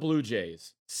against the Blue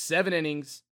Jays. 7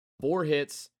 innings, 4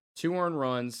 hits, 2 earned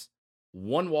runs,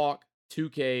 1 walk, 2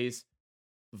 Ks.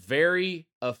 Very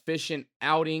efficient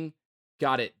outing.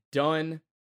 Got it done.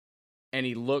 And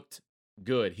he looked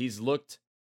good. He's looked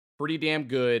pretty damn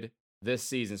good this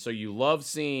season. So you love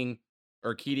seeing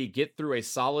Urquidy get through a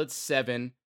solid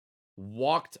 7,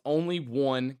 walked only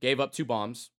 1, gave up 2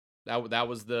 bombs. That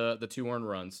was the 2 earned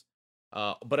runs.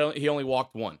 But he only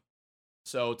walked 1.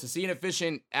 So to see an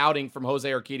efficient outing from Jose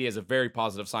Urquidy is a very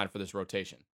positive sign for this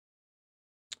rotation.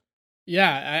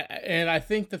 Yeah, and I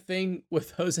think the thing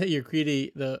with Jose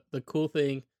Urquidy, the cool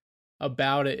thing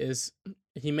about it is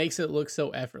he makes it look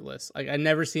so effortless. Like, I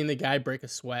never seen the guy break a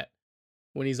sweat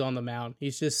when he's on the mound.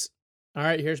 He's just, all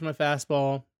right, here's my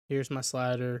fastball, here's my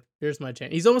slider, here's my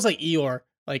change. He's almost like Eeyore.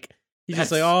 Like, he's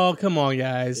just like, oh, come on,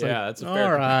 guys. Yeah, like, that's a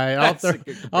fair all right. that's a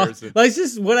good comparison. That's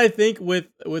just what I think with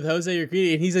Jose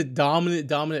Urquidy, and he's a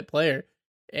dominant player.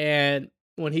 And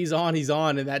when he's on,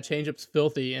 and that changeup's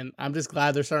filthy. And I'm just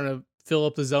glad they're starting to fill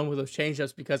up the zone with those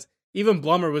changeups, because even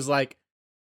Blummer was like,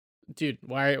 dude,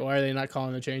 why are they not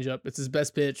calling the changeup? It's his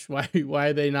best pitch. Why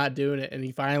are they not doing it? And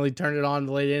he finally turned it on in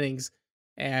the late innings,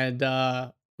 and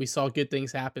we saw good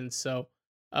things happen. So,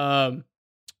 yeah,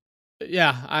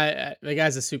 the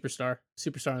guy's a superstar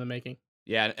in the making.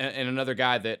 Yeah, and another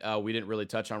guy that we didn't really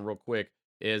touch on real quick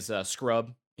is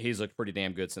Scrub. He's looked pretty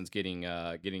damn good since getting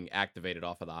activated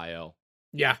off of the IL.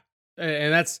 Yeah,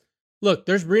 and that's, look,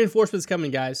 there's reinforcements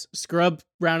coming, guys. Scrub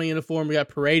rounding into form. We got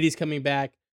Paredes coming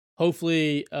back.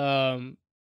 Hopefully,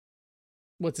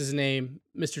 what's his name?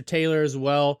 Mr. Taylor as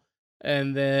well.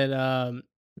 And then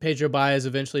Pedro Baez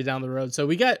eventually down the road. So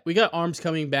we got arms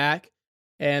coming back,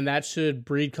 and that should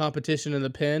breed competition in the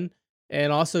pen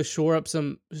and also shore up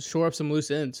some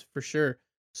loose ends for sure.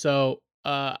 So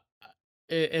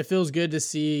it feels good to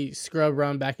see Scrub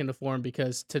run back into form,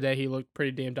 because today he looked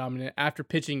pretty damn dominant after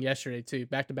pitching yesterday too,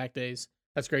 back-to-back days.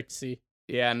 That's great to see.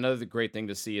 Yeah, another great thing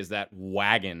to see is that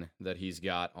wagon that he's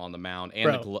got on the mound,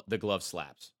 and the glove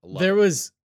slaps. There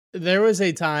was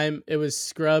a time it was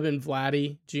Scrub and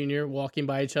Vladdy Jr. walking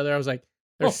by each other. I was like,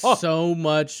 there's so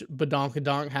much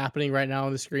badonkadonk happening right now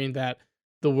on the screen that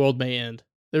the world may end.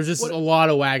 There's just a lot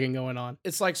of wagging going on.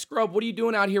 It's like, Scrub, what are you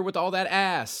doing out here with all that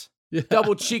ass? Yeah.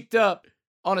 Double cheeked up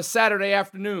on a Saturday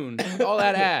afternoon. All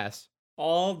that ass.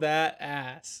 All that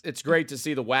ass. It's great to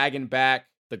see the wagon back.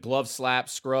 The glove slap.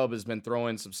 Scrub has been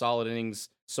throwing some solid innings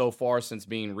so far since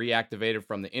being reactivated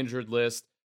from the injured list.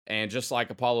 And just like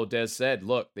Apollo Dez said,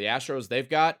 look, the Astros, they've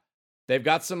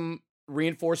got some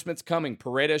reinforcements coming.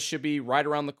 Paredes should be right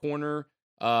around the corner.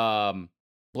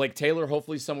 Blake Taylor,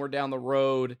 hopefully somewhere down the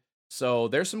road. So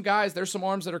there's some guys, there's some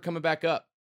arms that are coming back up.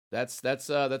 That's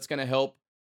going to help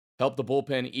the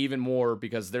bullpen even more,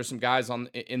 because there's some guys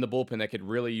in the bullpen that could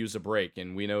really use a break,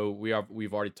 and we know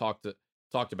we've already talked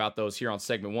about those here on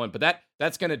segment 1. But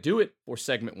that's going to do it for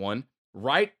segment 1.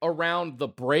 Right around the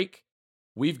break,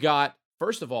 we've got,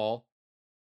 first of all,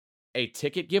 a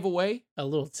ticket giveaway. A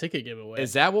little ticket giveaway.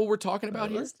 Is that what we're talking about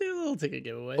here? Let's do a little ticket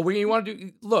giveaway. You want to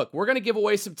do? Look, we're going to give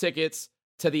away some tickets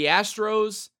to the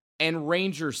Astros and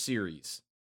Rangers series.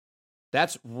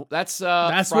 That's what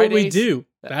we do.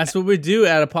 That's what we do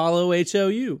at Apollo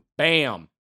HOU. Bam.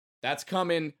 That's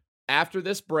coming after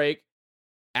this break.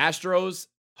 Astros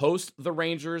host the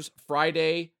Rangers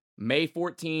Friday, May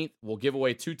 14th. We'll give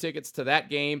away 2 tickets to that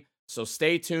game, so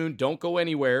stay tuned. Don't go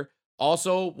anywhere.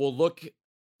 Also, we'll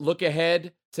look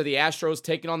ahead to the Astros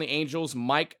taking on the Angels.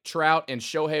 Mike Trout and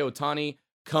Shohei Ohtani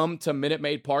come to Minute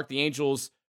Maid Park. The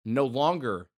Angels no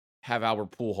longer have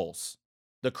Albert Pujols.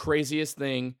 The craziest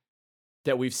thing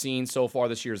that we've seen so far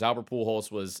this year is Albert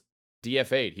Pujols was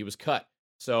DFA'd. He was cut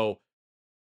So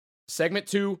segment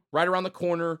 2, right around the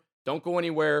corner. Don't go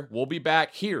anywhere. We'll be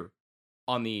back here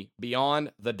on the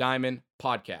Beyond the Diamond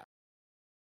podcast.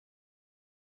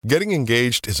 Getting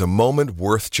engaged is a moment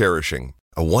worth cherishing.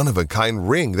 A one-of-a-kind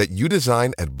ring that you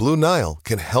design at Blue Nile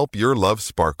can help your love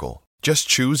sparkle. Just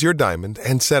choose your diamond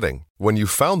and setting. When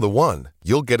you've found the one,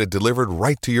 you'll get it delivered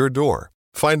right to your door.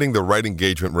 Finding the right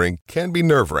engagement ring can be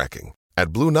nerve-wracking.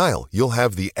 At Blue Nile, you'll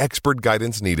have the expert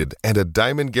guidance needed and a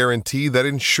diamond guarantee that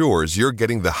ensures you're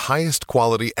getting the highest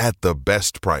quality at the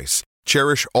best price.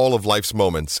 Cherish all of life's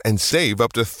moments and save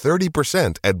up to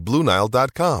 30% at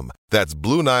BlueNile.com. That's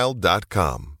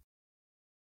BlueNile.com.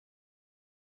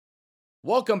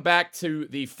 Welcome back to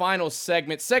the final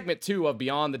segment 2 of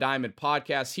Beyond the Diamond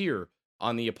podcast here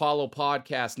on the Apollo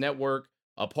Podcast Network,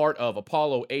 a part of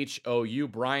Apollo HOU.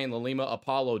 Brian Lalima,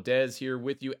 Apollo Dez here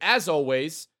with you, as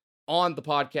always, on the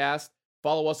podcast.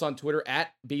 Follow us on Twitter at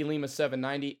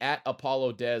BLima790, at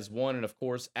Apollo Dez1, and of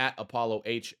course, at Apollo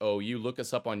HOU. Look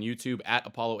us up on YouTube at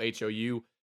Apollo HOU.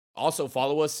 Also,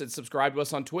 follow us and subscribe to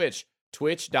us on Twitch,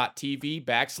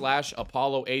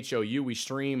 twitch.tv/Apollo HOU. We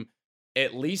stream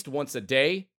at least once a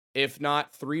day, if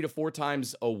not 3 to 4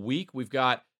 times a week. We've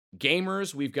got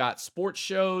gamers, we've got sports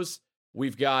shows,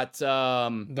 we've got the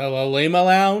Lalima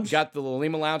Lounge. Got the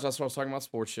Lalima Lounge. That's what I was talking about,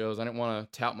 sports shows. I didn't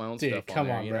want to tout my own stuff. Come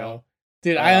on, on, there, bro. you know?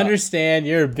 Dude, I understand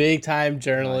you're a big time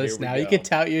journalist now. You could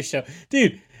tout your show.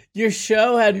 Dude, your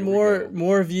show had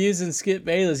more views than Skip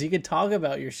Bayless. You could talk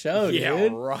about your show, dude. Yeah,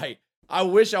 right. I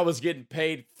wish I was getting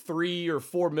paid $3 or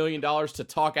 $4 million to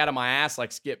talk out of my ass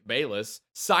like Skip Bayless.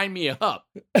 Sign me up.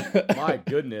 My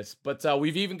goodness. But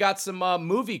we've even got some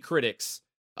movie critics,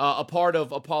 a part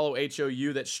of Apollo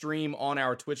HOU, that stream on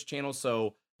our Twitch channel.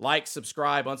 So like,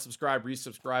 subscribe, unsubscribe,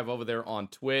 resubscribe over there on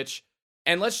Twitch.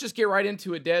 And let's just get right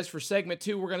into it, Des. For segment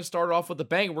 2, we're going to start off with a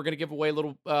bang. We're going to give away a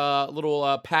little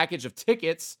package of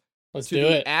tickets to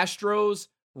the Astros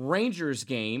Rangers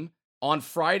game on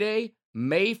Friday,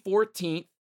 May 14th.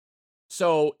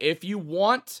 So if you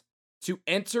want to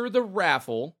enter the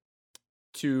raffle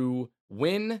to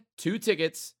win 2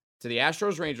 tickets to the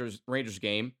Astros Rangers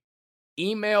game,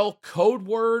 email code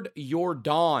word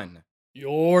YorDon.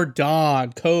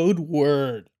 YorDon, code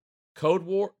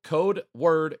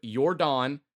word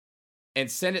YorDon, and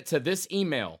send it to this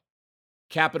email: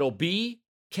 capital B,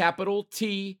 capital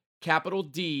T, capital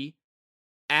D,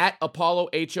 at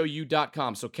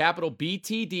ApolloHOU.com. So capital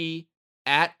BTD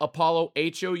at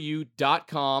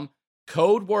ApolloHOU.com.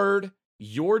 Code word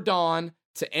YorDon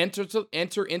to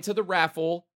enter into the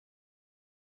raffle.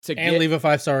 And leave a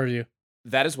 5-star review.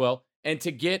 That as well. And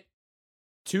to get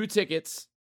 2 tickets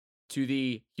to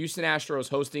the Houston Astros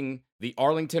hosting the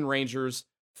Arlington Rangers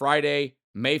Friday,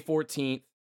 May 14th,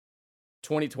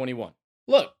 2021.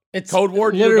 Look, it's code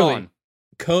word YorDon.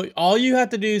 All you have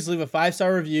to do is leave a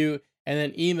 5-star review and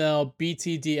then email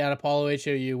BTD at Apollo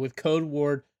HOU with code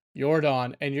word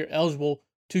YorDon, and you're eligible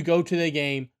to go to the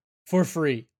game for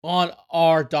free on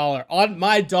our dollar, on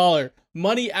my dollar,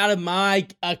 money out of my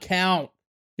account.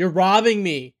 You're robbing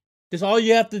me. Just all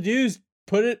you have to do is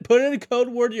put in a code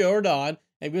word YorDon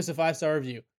and give us a 5-star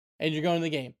review, and you're going to the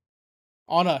game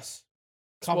on us.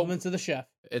 Compliments of the chef.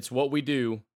 It's what we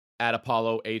do at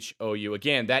Apollo HOU.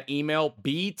 Again, that email,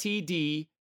 BTD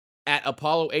at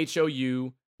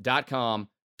ApolloHOU.com,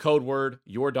 code word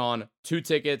YorDon, 2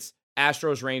 tickets,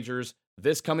 Astros Rangers,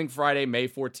 this coming Friday, May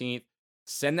 14th.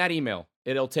 Send that email.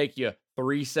 It'll take you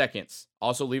 3 seconds.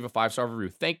 Also, leave a 5-star review.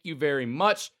 Thank you very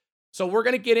much. So we're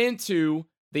going to get into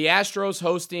the Astros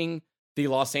hosting the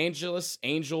Los Angeles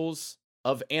Angels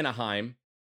of Anaheim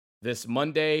this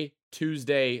Monday,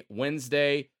 Tuesday,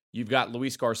 Wednesday. You've got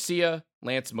Luis Garcia,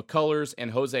 Lance McCullers,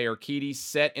 and Jose Urquidy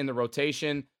set in the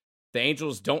rotation. The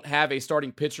Angels don't have a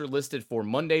starting pitcher listed for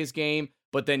Monday's game,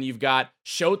 but then you've got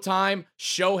Showtime,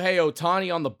 Shohei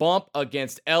Ohtani on the bump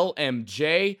against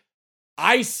LMJ.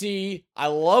 I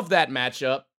love that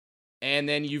matchup. And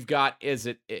then you've got, is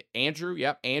it Andrew?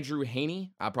 Yep, Andrew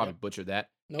Haney. I probably butchered that.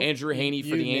 Nope. Andrew Haney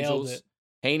for the Angels.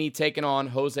 Haney taking on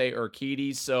Jose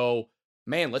Urquidy. So,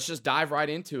 man, let's just dive right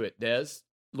into it, Des.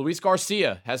 Luis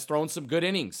Garcia has thrown some good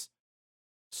innings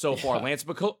so far. Lance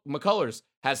McCullers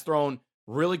has thrown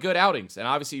really good outings. And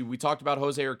obviously, we talked about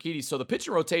Jose Urquidy. So the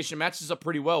pitcher rotation matches up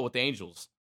pretty well with the Angels.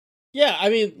 Yeah, I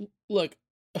mean, look,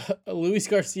 Luis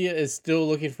Garcia is still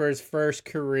looking for his first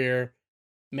career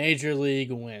major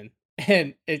league win.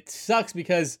 And it sucks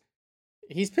because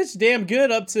he's pitched damn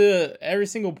good up to every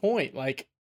single point. Like,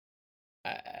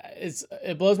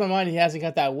 it blows my mind he hasn't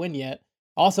got that win yet.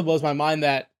 Also blows my mind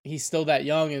that he's still that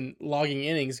young and logging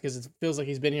innings because it feels like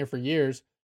he's been here for years.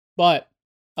 But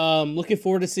Looking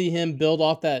forward to see him build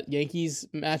off that Yankees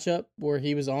matchup where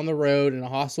he was on the road in a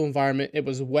hostile environment. It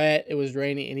was wet, it was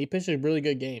rainy, and he pitched a really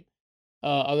good game.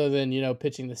 Other than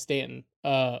pitching to Stanton.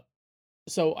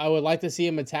 So I would like to see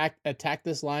him attack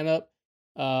this lineup.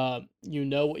 You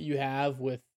know what you have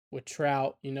with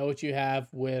Trout. You know what you have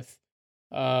with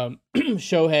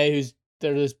Shohei, who's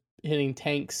they're just hitting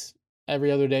tanks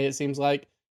every other day, it seems like.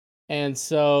 And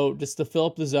so just to fill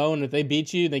up the zone, if they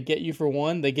beat you, they get you for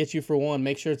one, they get you for one.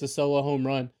 Make sure it's a solo home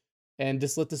run. And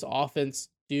just let this offense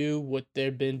do what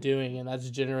they've been doing, and that's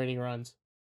generating runs.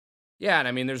 Yeah, and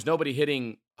I mean, there's nobody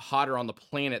hitting hotter on the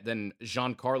planet than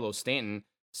Giancarlo Stanton.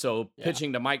 So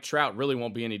pitching to Mike Trout really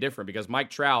won't be any different because Mike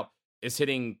Trout is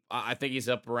hitting, I think he's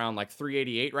up around like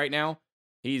 388 right now.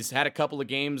 He's had a couple of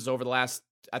games over the last,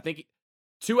 I think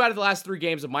 2 out of the last 3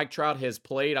 games that Mike Trout has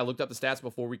played. I looked up the stats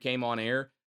before we came on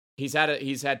air. He's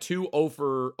had 2 0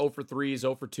 for 3s,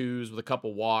 0 for 2s with a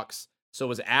couple walks. So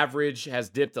his average has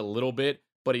dipped a little bit,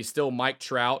 but he's still Mike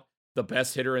Trout, the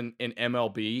best hitter in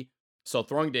MLB. So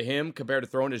throwing to him compared to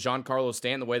throwing to Giancarlo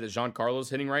Stanton the way that Giancarlo's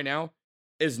hitting right now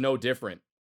is no different.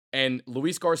 And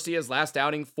Luis Garcia's last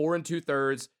outing, 4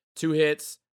 2/3, 2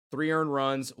 hits, 3 earned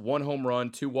runs, 1 home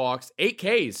run, 2 walks, 8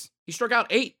 Ks. He struck out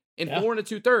 8 in 4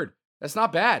 2/3. That's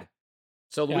not bad.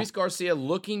 So Luis Garcia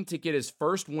looking to get his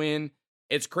first win.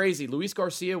 It's crazy. Luis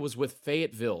Garcia was with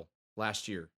Fayetteville last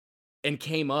year and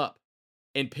came up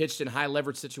and pitched in high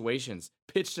leverage situations,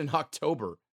 pitched in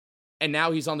October. And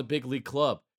now he's on the big league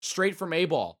club, straight from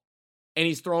A-ball. And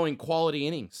he's throwing quality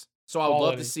innings. So I would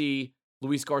love to see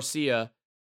Luis Garcia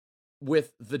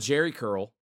with the Jerry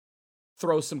curl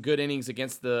throw some good innings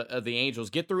against the Angels,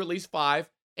 get through at least 5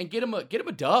 and get him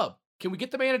a dub. Can we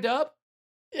get the man a dub?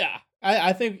 Yeah.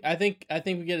 I think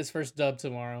we get his first dub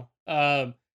tomorrow.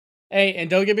 Hey, and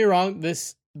don't get me wrong,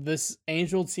 this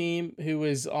Angel team who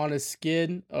is on a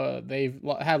skid, they've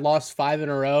had lost 5 in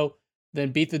a row,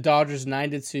 then beat the Dodgers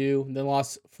 9-2, then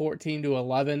lost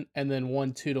 14-11, and then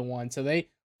won 2-1. So they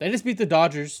just beat the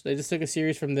Dodgers. They just took a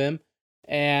series from them,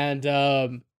 and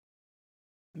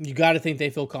you got to think they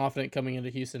feel confident coming into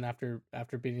Houston after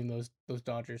beating those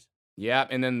Dodgers. Yeah,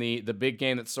 and then the big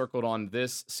game that's circled on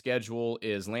this schedule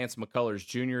is Lance McCullers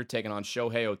Jr. taking on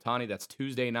Shohei Ohtani. That's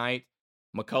Tuesday night.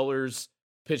 McCullers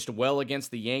pitched well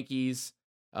against the Yankees.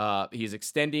 He's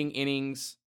extending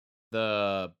innings.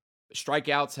 The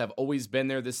strikeouts have always been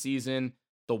there this season.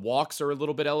 The walks are a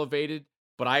little bit elevated,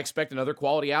 but I expect another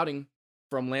quality outing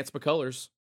from Lance McCullers.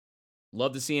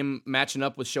 Love to see him matching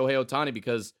up with Shohei Ohtani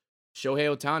because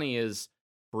Shohei Ohtani is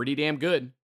pretty damn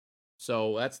good.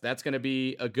 So that's going to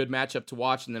be a good matchup to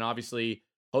watch. And then obviously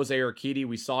Jose Urquidy,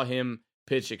 we saw him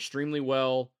pitch extremely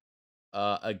well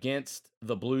against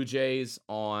the Blue Jays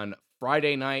on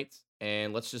Friday night.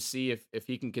 And let's just see if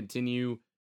he can continue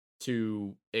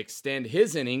to extend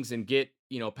his innings and get,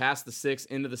 past the 6th,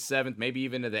 into the 7th, maybe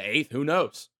even to the 8th. Who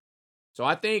knows? So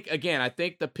I think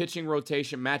the pitching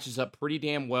rotation matches up pretty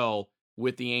damn well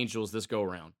with the Angels this go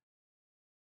around.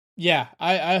 Yeah,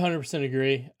 I 100%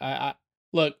 agree. I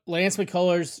look, Lance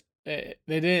McCullers, we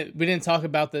didn't talk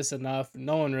about this enough.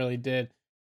 No one really did.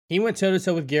 He went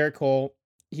toe-to-toe with Garrett Cole.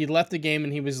 He left the game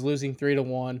and he was losing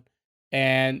 3-1.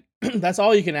 And that's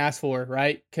all you can ask for,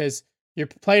 right? Because you're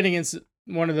playing against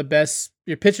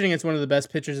you're pitching against one of the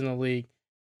best pitchers in the league.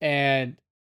 And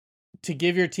to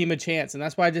give your team a chance. And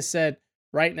that's why I just said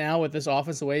right now with this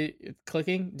offense, the way it's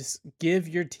clicking, just give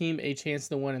your team a chance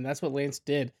to win. And that's what Lance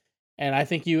did. And I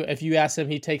think if you ask him,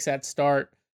 he takes that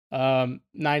start 9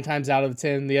 times out of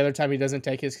 10. The other time he doesn't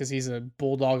take it because he's a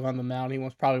bulldog on the mound. He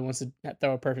probably wants to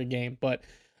throw a perfect game. But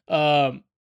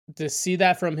to see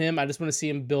that from him, I just want to see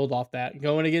him build off that.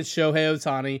 Going against Shohei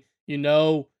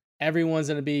Ohtani, everyone's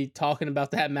going to be talking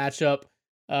about that matchup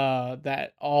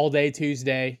that all day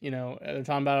Tuesday. They're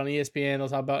talking about it on ESPN. They'll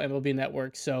talk about MLB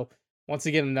Network. So once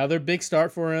again, another big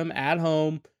start for him at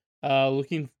home.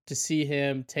 Looking to see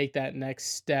him take that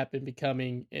next step in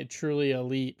becoming a truly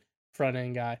elite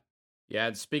front-end guy. Yeah,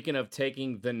 and speaking of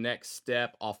taking the next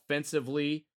step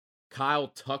offensively, Kyle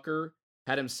Tucker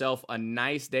had himself a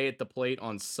nice day at the plate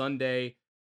on Sunday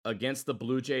against the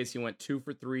Blue Jays. He went 2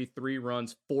 for 3, 3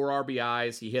 runs, 4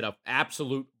 RBIs. He hit an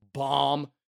absolute bomb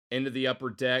into the upper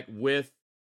deck with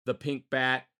the pink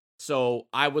bat. So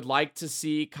I would like to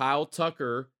see Kyle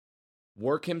Tucker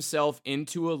work himself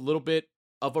into a little bit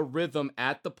of a rhythm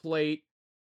at the plate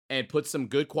and put some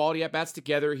good quality at-bats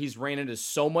together. He's ran into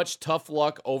so much tough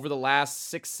luck over the last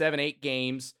 6, 7, 8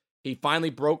 games. He finally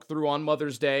broke through on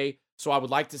Mother's Day, so I would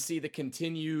like to see the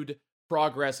continued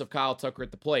progress of Kyle Tucker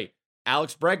at the plate.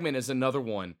 Alex Bregman is another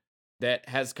one that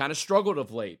has kind of struggled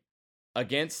of late.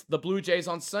 Against the Blue Jays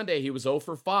on Sunday, he was 0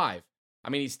 for 5. I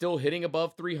mean, he's still hitting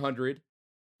above 300,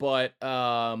 but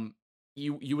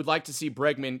you would like to see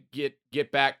Bregman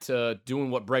get back to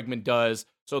doing what Bregman does.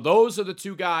 So those are the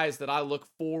two guys that I look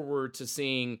forward to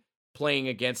seeing playing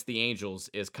against the Angels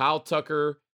is Kyle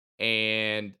Tucker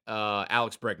and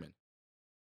Alex Bregman.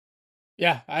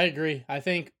 Yeah, I agree. I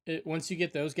think once you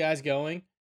get those guys going,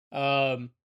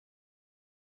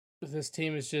 this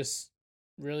team is just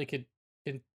really can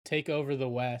take over the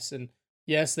West. And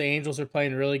yes, the Angels are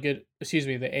playing really good. Excuse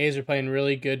me, the A's are playing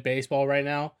really good baseball right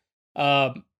now.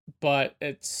 But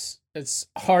it's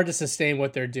hard to sustain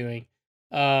what they're doing.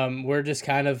 We're just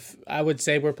kind of, I would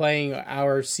say we're playing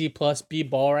our C+B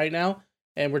ball right now,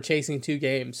 and we're chasing 2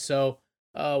 games. So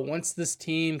once this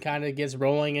team kind of gets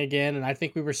rolling again, and I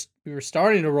think we were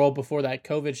starting to roll before that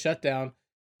COVID shutdown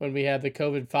when we had the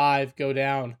COVID-5 go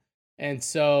down. And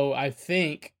so I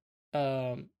think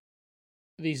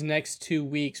these next 2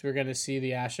 weeks we're going to see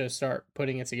the Astros start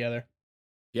putting it together.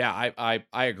 Yeah,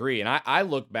 I agree. And I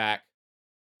look back.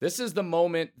 This is the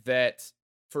moment that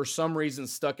for some reason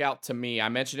stuck out to me. I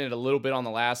mentioned it a little bit on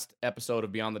the last episode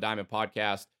of Beyond the Diamond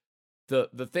podcast.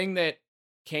 The thing that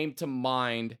came to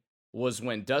mind was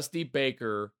when Dusty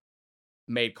Baker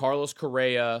made Carlos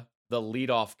Correa the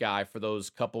leadoff guy for those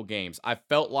couple games. I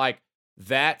felt like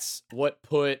that's what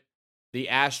put the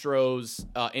Astros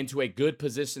into a good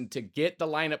position to get the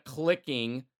lineup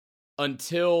clicking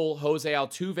until Jose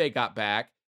Altuve got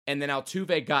back. And then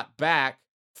Altuve got back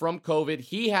from COVID.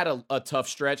 He had a tough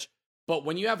stretch. But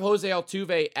when you have Jose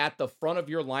Altuve at the front of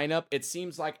your lineup, it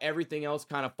seems like everything else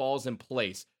kind of falls in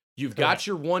place. You've got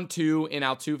your 1-2 in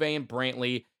Altuve and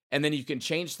Brantley, and then you can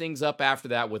change things up after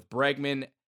that with Bregman,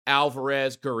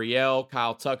 Alvarez, Gurriel,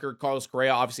 Kyle Tucker. Carlos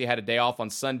Correa obviously had a day off on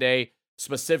Sunday,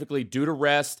 specifically due to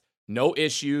rest. No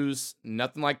issues,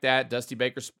 nothing like that. Dusty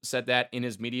Baker said that in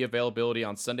his media availability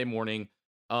on Sunday morning.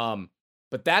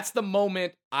 But that's the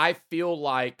moment I feel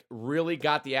like really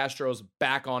got the Astros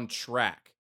back on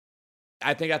track.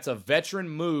 I think that's a veteran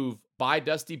move by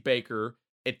Dusty Baker.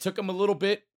 It took him a little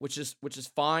bit, which is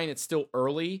fine. It's still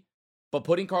early, but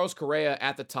putting Carlos Correa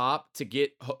at the top to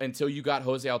get until you got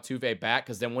Jose Altuve back,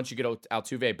 because then once you get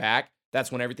Altuve back,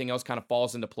 that's when everything else kind of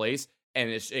falls into place, and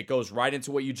it goes right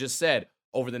into what you just said.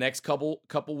 Over the next couple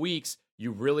weeks,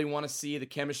 you really want to see the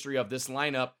chemistry of this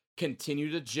lineup continue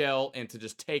to gel and to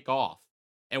just take off.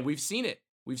 And we've seen it.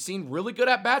 We've seen really good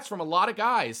at-bats from a lot of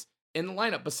guys in the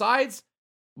lineup. Besides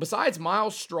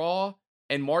Miles Straw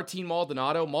and Martin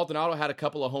Maldonado. Maldonado had a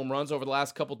couple of home runs over the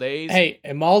last couple days. Hey,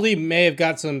 and Maldi may have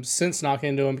got some sense knocked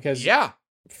into him because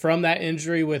from that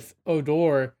injury with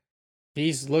Odor,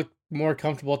 he's looked more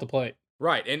comfortable at the plate.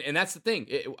 Right, and that's the thing.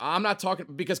 I'm not talking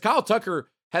because Kyle Tucker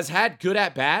has had good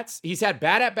at-bats. He's had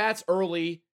bad at-bats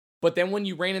early, but then when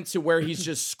you ran into where he's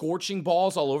just scorching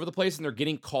balls all over the place and they're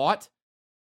getting caught,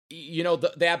 you know,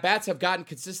 the at-bats have gotten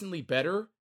consistently better.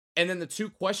 And then the 2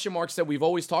 question marks that we've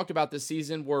always talked about this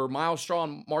season were Miles Straw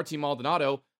and Martin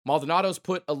Maldonado. Maldonado's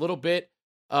put a little bit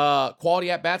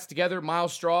quality at-bats together.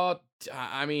 Miles Straw,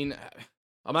 I mean,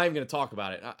 I'm not even going to talk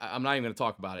about it. I'm not even going to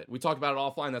talk about it. We talked about it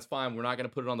offline. That's fine. We're not going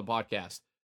to put it on the podcast.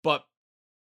 But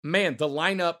man, the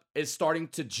lineup is starting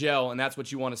to gel, and that's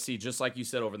what you want to see, just like you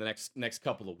said, over the next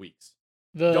couple of weeks.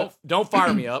 Don't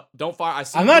fire me up. Don't fire. I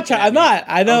see. I'm not trying. I'm not.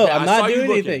 I know. Okay, I'm not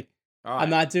doing anything. All right.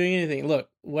 I'm not doing anything. Look,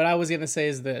 what I was gonna say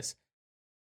is this: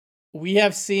 we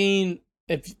have seen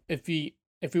if we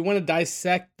want to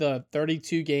dissect the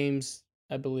 32 games,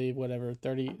 I believe, whatever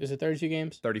 30 is it 32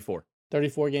 games? 34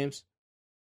 games.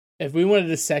 If we want to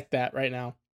dissect that right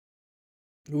now,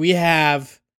 we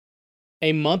have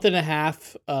a month and a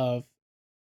half of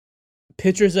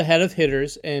pitchers ahead of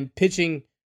hitters and pitching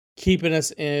keeping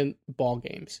us in ball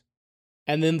games.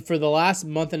 And then for the last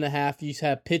month and a half, you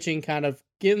have pitching kind of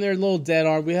getting their little dead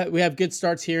arm. We have good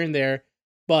starts here and there,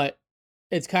 but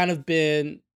it's kind of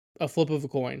been a flip of a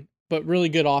coin, but really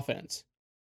good offense.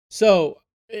 So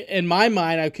in my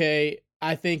mind, okay,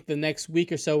 I think the next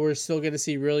week or so, we're still going to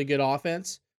see really good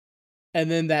offense. And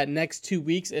then that next 2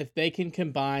 weeks, if they can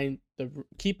combine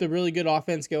keep the really good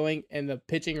offense going and the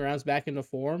pitching rounds back into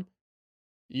form,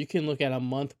 you can look at a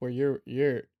month where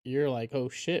you're like, oh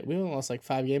shit, we only lost like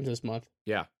 5 games this month.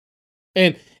 Yeah.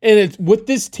 And it's with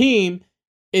this team,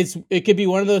 it could be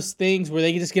one of those things where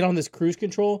they can just get on this cruise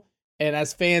control. And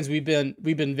as fans, we've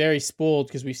been very spoiled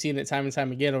because we've seen it time and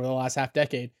time again over the last half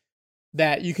decade.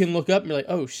 That you can look up and be like,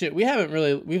 oh shit,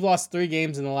 we've lost 3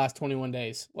 games in the last 21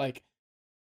 days. Like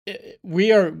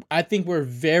I think we're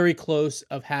very close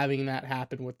of having that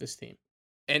happen with this team.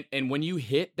 And when you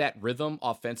hit that rhythm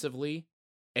offensively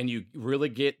and you really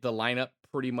get the lineup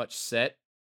pretty much set,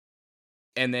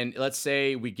 and then let's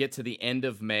say we get to the end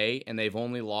of May and they've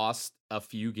only lost a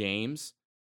few games,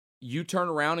 you turn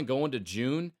around and go into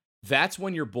June, that's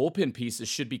when your bullpen pieces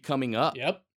should be coming up.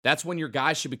 Yep. That's when your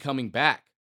guys should be coming back.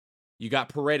 You got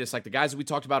Paredes, like the guys that we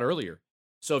talked about earlier.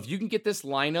 So if you can get this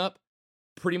lineup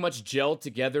pretty much gelled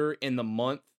together in the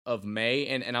month of May,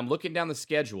 and I'm looking down the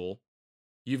schedule,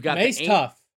 you've got May's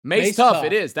tough. May's tough.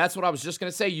 It is. That's what I was just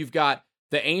going to say. You've got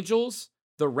the Angels,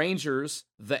 the Rangers,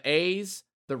 the A's,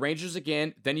 the Rangers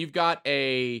again. Then you've got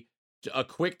a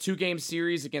quick 2-game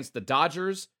series against the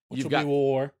Dodgers. Which will be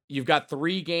war. You've got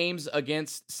 3 games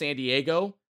against San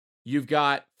Diego. You've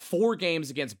got 4 games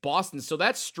against Boston. So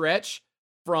that stretch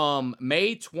from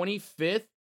May 25th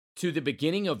to the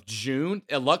beginning of June,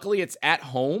 and luckily it's at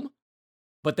home,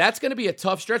 but that's going to be a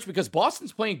tough stretch because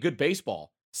Boston's playing good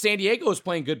baseball. San Diego is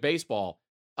playing good baseball.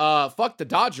 Fuck the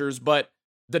Dodgers, but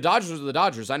the Dodgers are the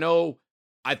Dodgers.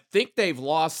 I think they've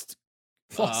lost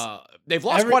quite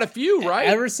a few, right?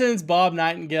 Ever since Bob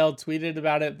Nightingale tweeted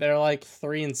about it, they're like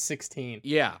 3-16.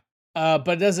 Yeah. But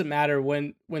it doesn't matter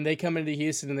when they come into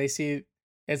Houston and they see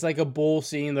it's like a bull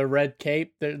seeing the red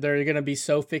cape. They're going to be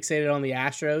so fixated on the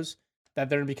Astros that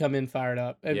they're going to come in fired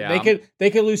up. Yeah, they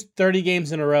could lose 30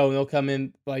 games in a row and they'll come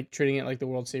in like treating it like the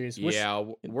World Series. Yeah,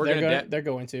 they're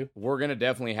going to. We're going to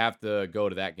definitely have to go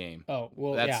to that game. Oh,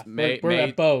 well, that's yeah. We're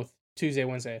at both Tuesday,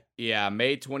 Wednesday. Yeah,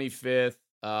 May 25th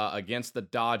against the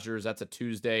Dodgers. That's a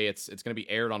Tuesday. It's going to be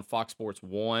aired on Fox Sports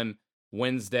 1.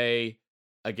 Wednesday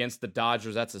against the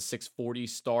Dodgers, that's a 6:40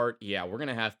 start. Yeah, we're going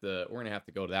to have to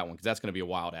go to that one cuz that's going to be a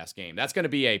wild ass game. That's going to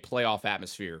be a playoff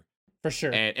atmosphere. For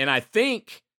sure. And I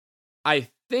think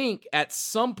at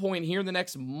some point here in the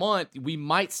next month, we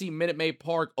might see Minute Maid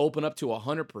Park open up to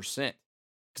 100%.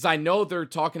 Because I know they're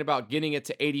talking about getting it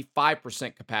to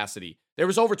 85% capacity. They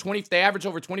averaged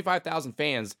over 25,000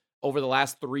 fans over the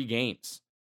last 3 games.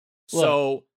 Look,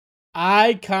 so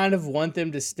I kind of want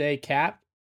them to stay capped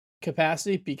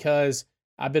capacity because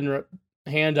I've been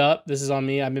hand up. This is on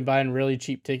me. I've been buying really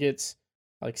cheap tickets,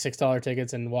 like $6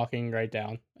 tickets, and walking right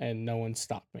down, and no one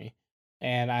stopped me.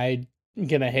 And I'm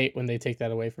gonna hate when they take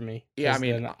that away from me. Yeah, I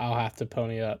mean, then I'll have to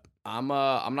pony up. I'm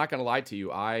not gonna lie to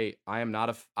you. I am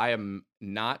a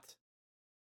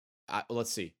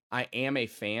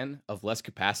fan of less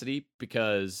capacity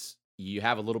because you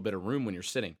have a little bit of room when you're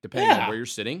sitting, depending on where you're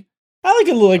sitting. I like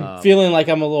feeling like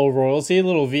I'm a little royalty, a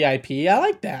little VIP. I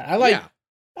like that.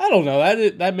 I don't know.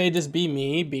 That may just be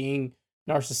me being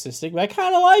narcissistic, but I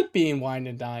kind of like being wined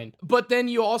and dined. But then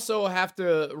you also have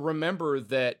to remember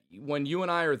that when you and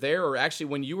I are there, or actually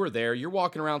when you were there, you're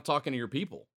walking around talking to your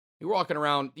people. You're walking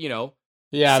around, saying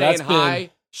hi,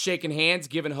 shaking hands,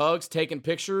 giving hugs, taking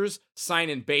pictures,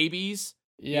 signing babies.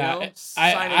 Yeah,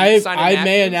 signing I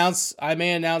may announce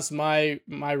my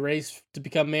race to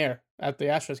become mayor at the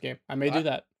Astros game. I may do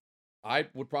that. I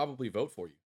would probably vote for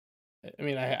you. I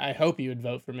mean, I hope you would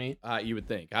vote for me. You would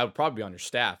think. I would probably be on your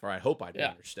staff, or I hope I'd be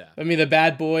on your staff. I mean, the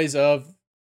bad boys of...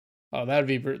 Oh, that'd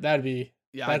be...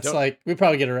 Yeah, that's like... We'd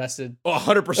probably get arrested.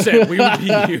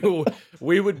 100%.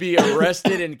 We would be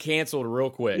arrested and canceled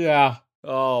real quick. Yeah.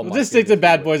 Oh, we'll just stick to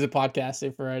bad boys of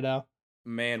podcasting for right now.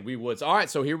 Man, we would. All right,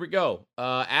 so here we go.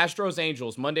 Astros,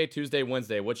 Angels, Monday, Tuesday,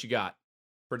 Wednesday. What you got?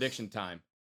 Prediction time.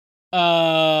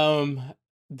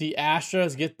 The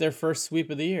Astros get their first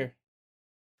sweep of the year.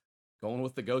 Going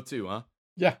with the go-to, huh?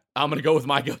 Yeah. I'm going to go with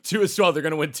my go-to as well. They're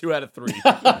going to win 2 out of 3.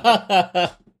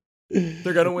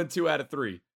 They're going to win 2 out of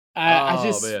 3.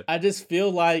 I just feel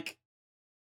like,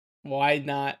 why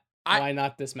not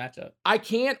this matchup? I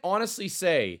can't honestly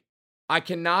say, I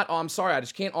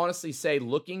just can't honestly say,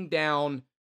 looking down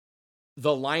the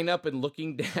lineup and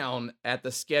looking down at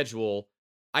the schedule,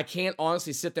 I can't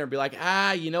honestly sit there and be like,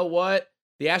 you know what?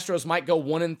 The Astros might go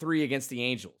 1-3 against the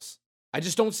Angels. I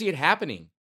just don't see it happening.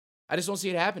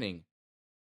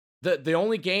 The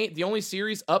only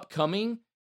series upcoming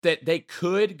that they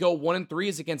could go 1-3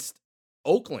 is against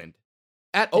Oakland.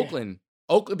 At Oakland.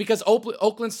 Because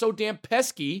Oakland's so damn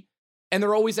pesky and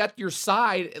they're always at your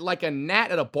side like a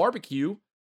gnat at a barbecue.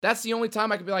 That's the only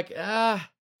time I could be like,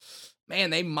 man,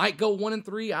 they might go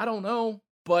 1-3. I don't know.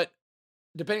 But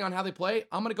depending on how they play,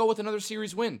 I'm going to go with another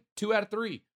series win. 2 out of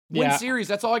 3. Win series.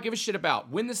 That's all I give a shit about.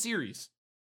 Win the series.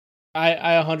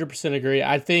 I 100% agree.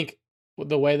 I think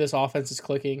the way this offense is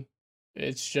clicking,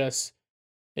 it just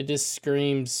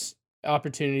screams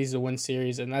opportunities to win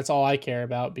series, and that's all I care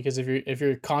about. Because if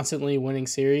you're constantly winning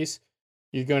series,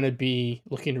 you're going to be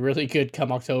looking really good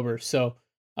come October. So,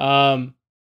 I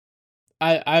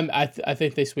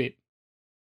think they sweep.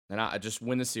 And I just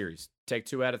win the series. Take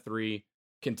 2 out of 3.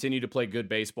 Continue to play good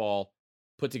baseball.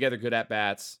 Put together good at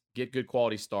bats. Get good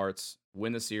quality starts.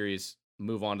 Win the series.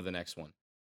 Move on to the next one.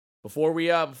 Before we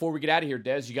get out of here,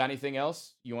 Des, you got anything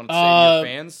else you want to say to your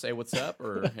fans? Say what's up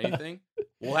or anything?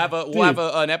 We'll have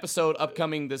an episode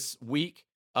upcoming this week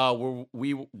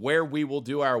where we will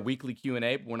do our weekly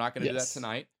Q&A, but we're not going to do that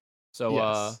tonight.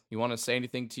 So you want to say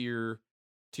anything to your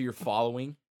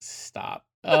following? Stop.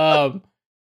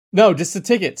 No, just the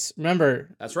tickets. Remember.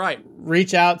 That's right.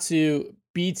 Reach out to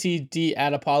BTD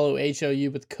at Apollo HOU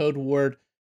with code word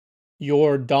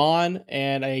YorDon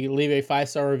and leave a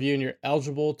 5-star review, and you're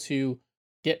eligible to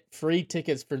get free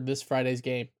tickets for this Friday's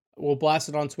game. We'll blast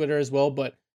it on Twitter as well,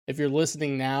 but if you're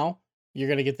listening now, you're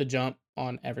going to get the jump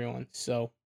on everyone.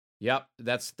 So, yep,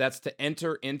 that's to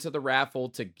enter into the raffle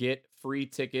to get free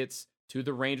tickets to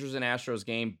the Rangers and Astros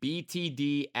game.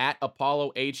 BTD at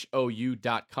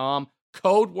ApolloHOU.com.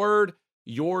 Code word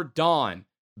YorDon.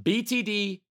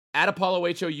 BTD at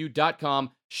ApolloHOU.com.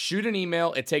 Shoot an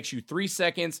email. It takes you 3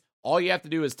 seconds. All you have to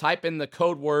do is type in the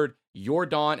code word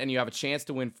YorDon, and you have a chance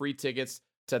to win free tickets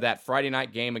to that Friday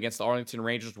night game against the Arlington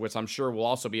Rangers, which I'm sure will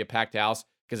also be a packed house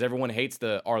because everyone hates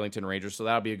the Arlington Rangers, so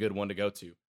that'll be a good one to go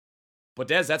to. But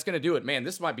Des, that's going to do it. Man,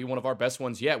 this might be one of our best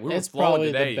ones yet. We were flowing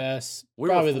today. We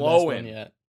were flowing. The best one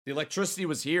yet. The electricity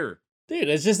was here. Dude,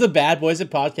 it's just the bad boys at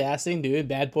podcasting doing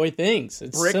bad boy things.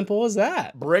 It's simple as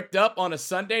that. Bricked up on a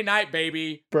Sunday night,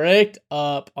 baby. Bricked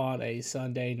up on a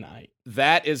Sunday night.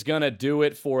 That is going to do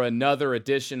it for another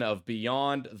edition of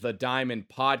Beyond the Diamond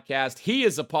podcast. He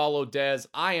is Apollo Des.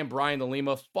 I am Brian the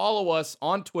Lima. Follow us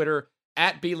on Twitter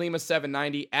at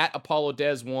BLima790, at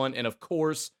ApolloDes1, and of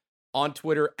course on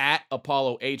Twitter at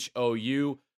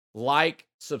ApolloHOU. Like,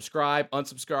 subscribe,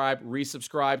 unsubscribe,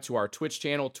 resubscribe to our Twitch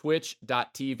channel,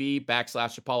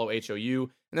 twitch.tv/ApolloHOU. And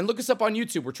then look us up on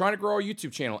YouTube. We're trying to grow our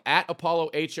YouTube channel at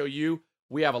ApolloHOU.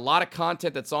 We have a lot of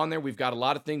content that's on there. We've got a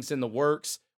lot of things in the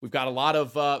works. We've got a lot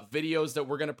of videos that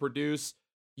we're going to produce.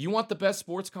 You want the best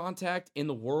sports content in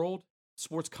the world?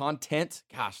 Sports content?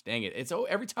 Gosh, dang it. It's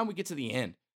every time we get to the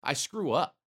end, I screw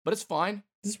up. But it's fine.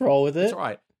 Just roll with it. It's all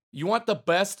right. You want the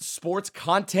best sports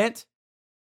content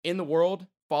in the world?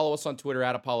 Follow us on Twitter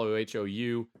at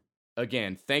ApolloHOU.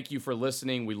 Again, thank you for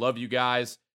listening. We love you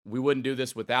guys. We wouldn't do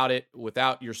this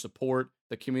without your support.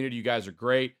 The community, you guys are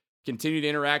great. Continue to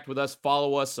interact with us,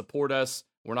 follow us, support us.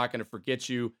 We're not going to forget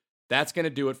you. That's going to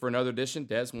do it for another edition.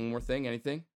 Des, one more thing,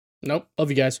 anything? Nope. Love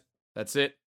you guys. That's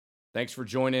it. Thanks for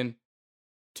joining.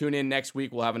 Tune in next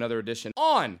week. We'll have another edition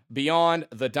on Beyond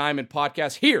the Diamond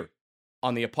podcast here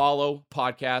on the Apollo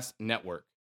Podcast Network.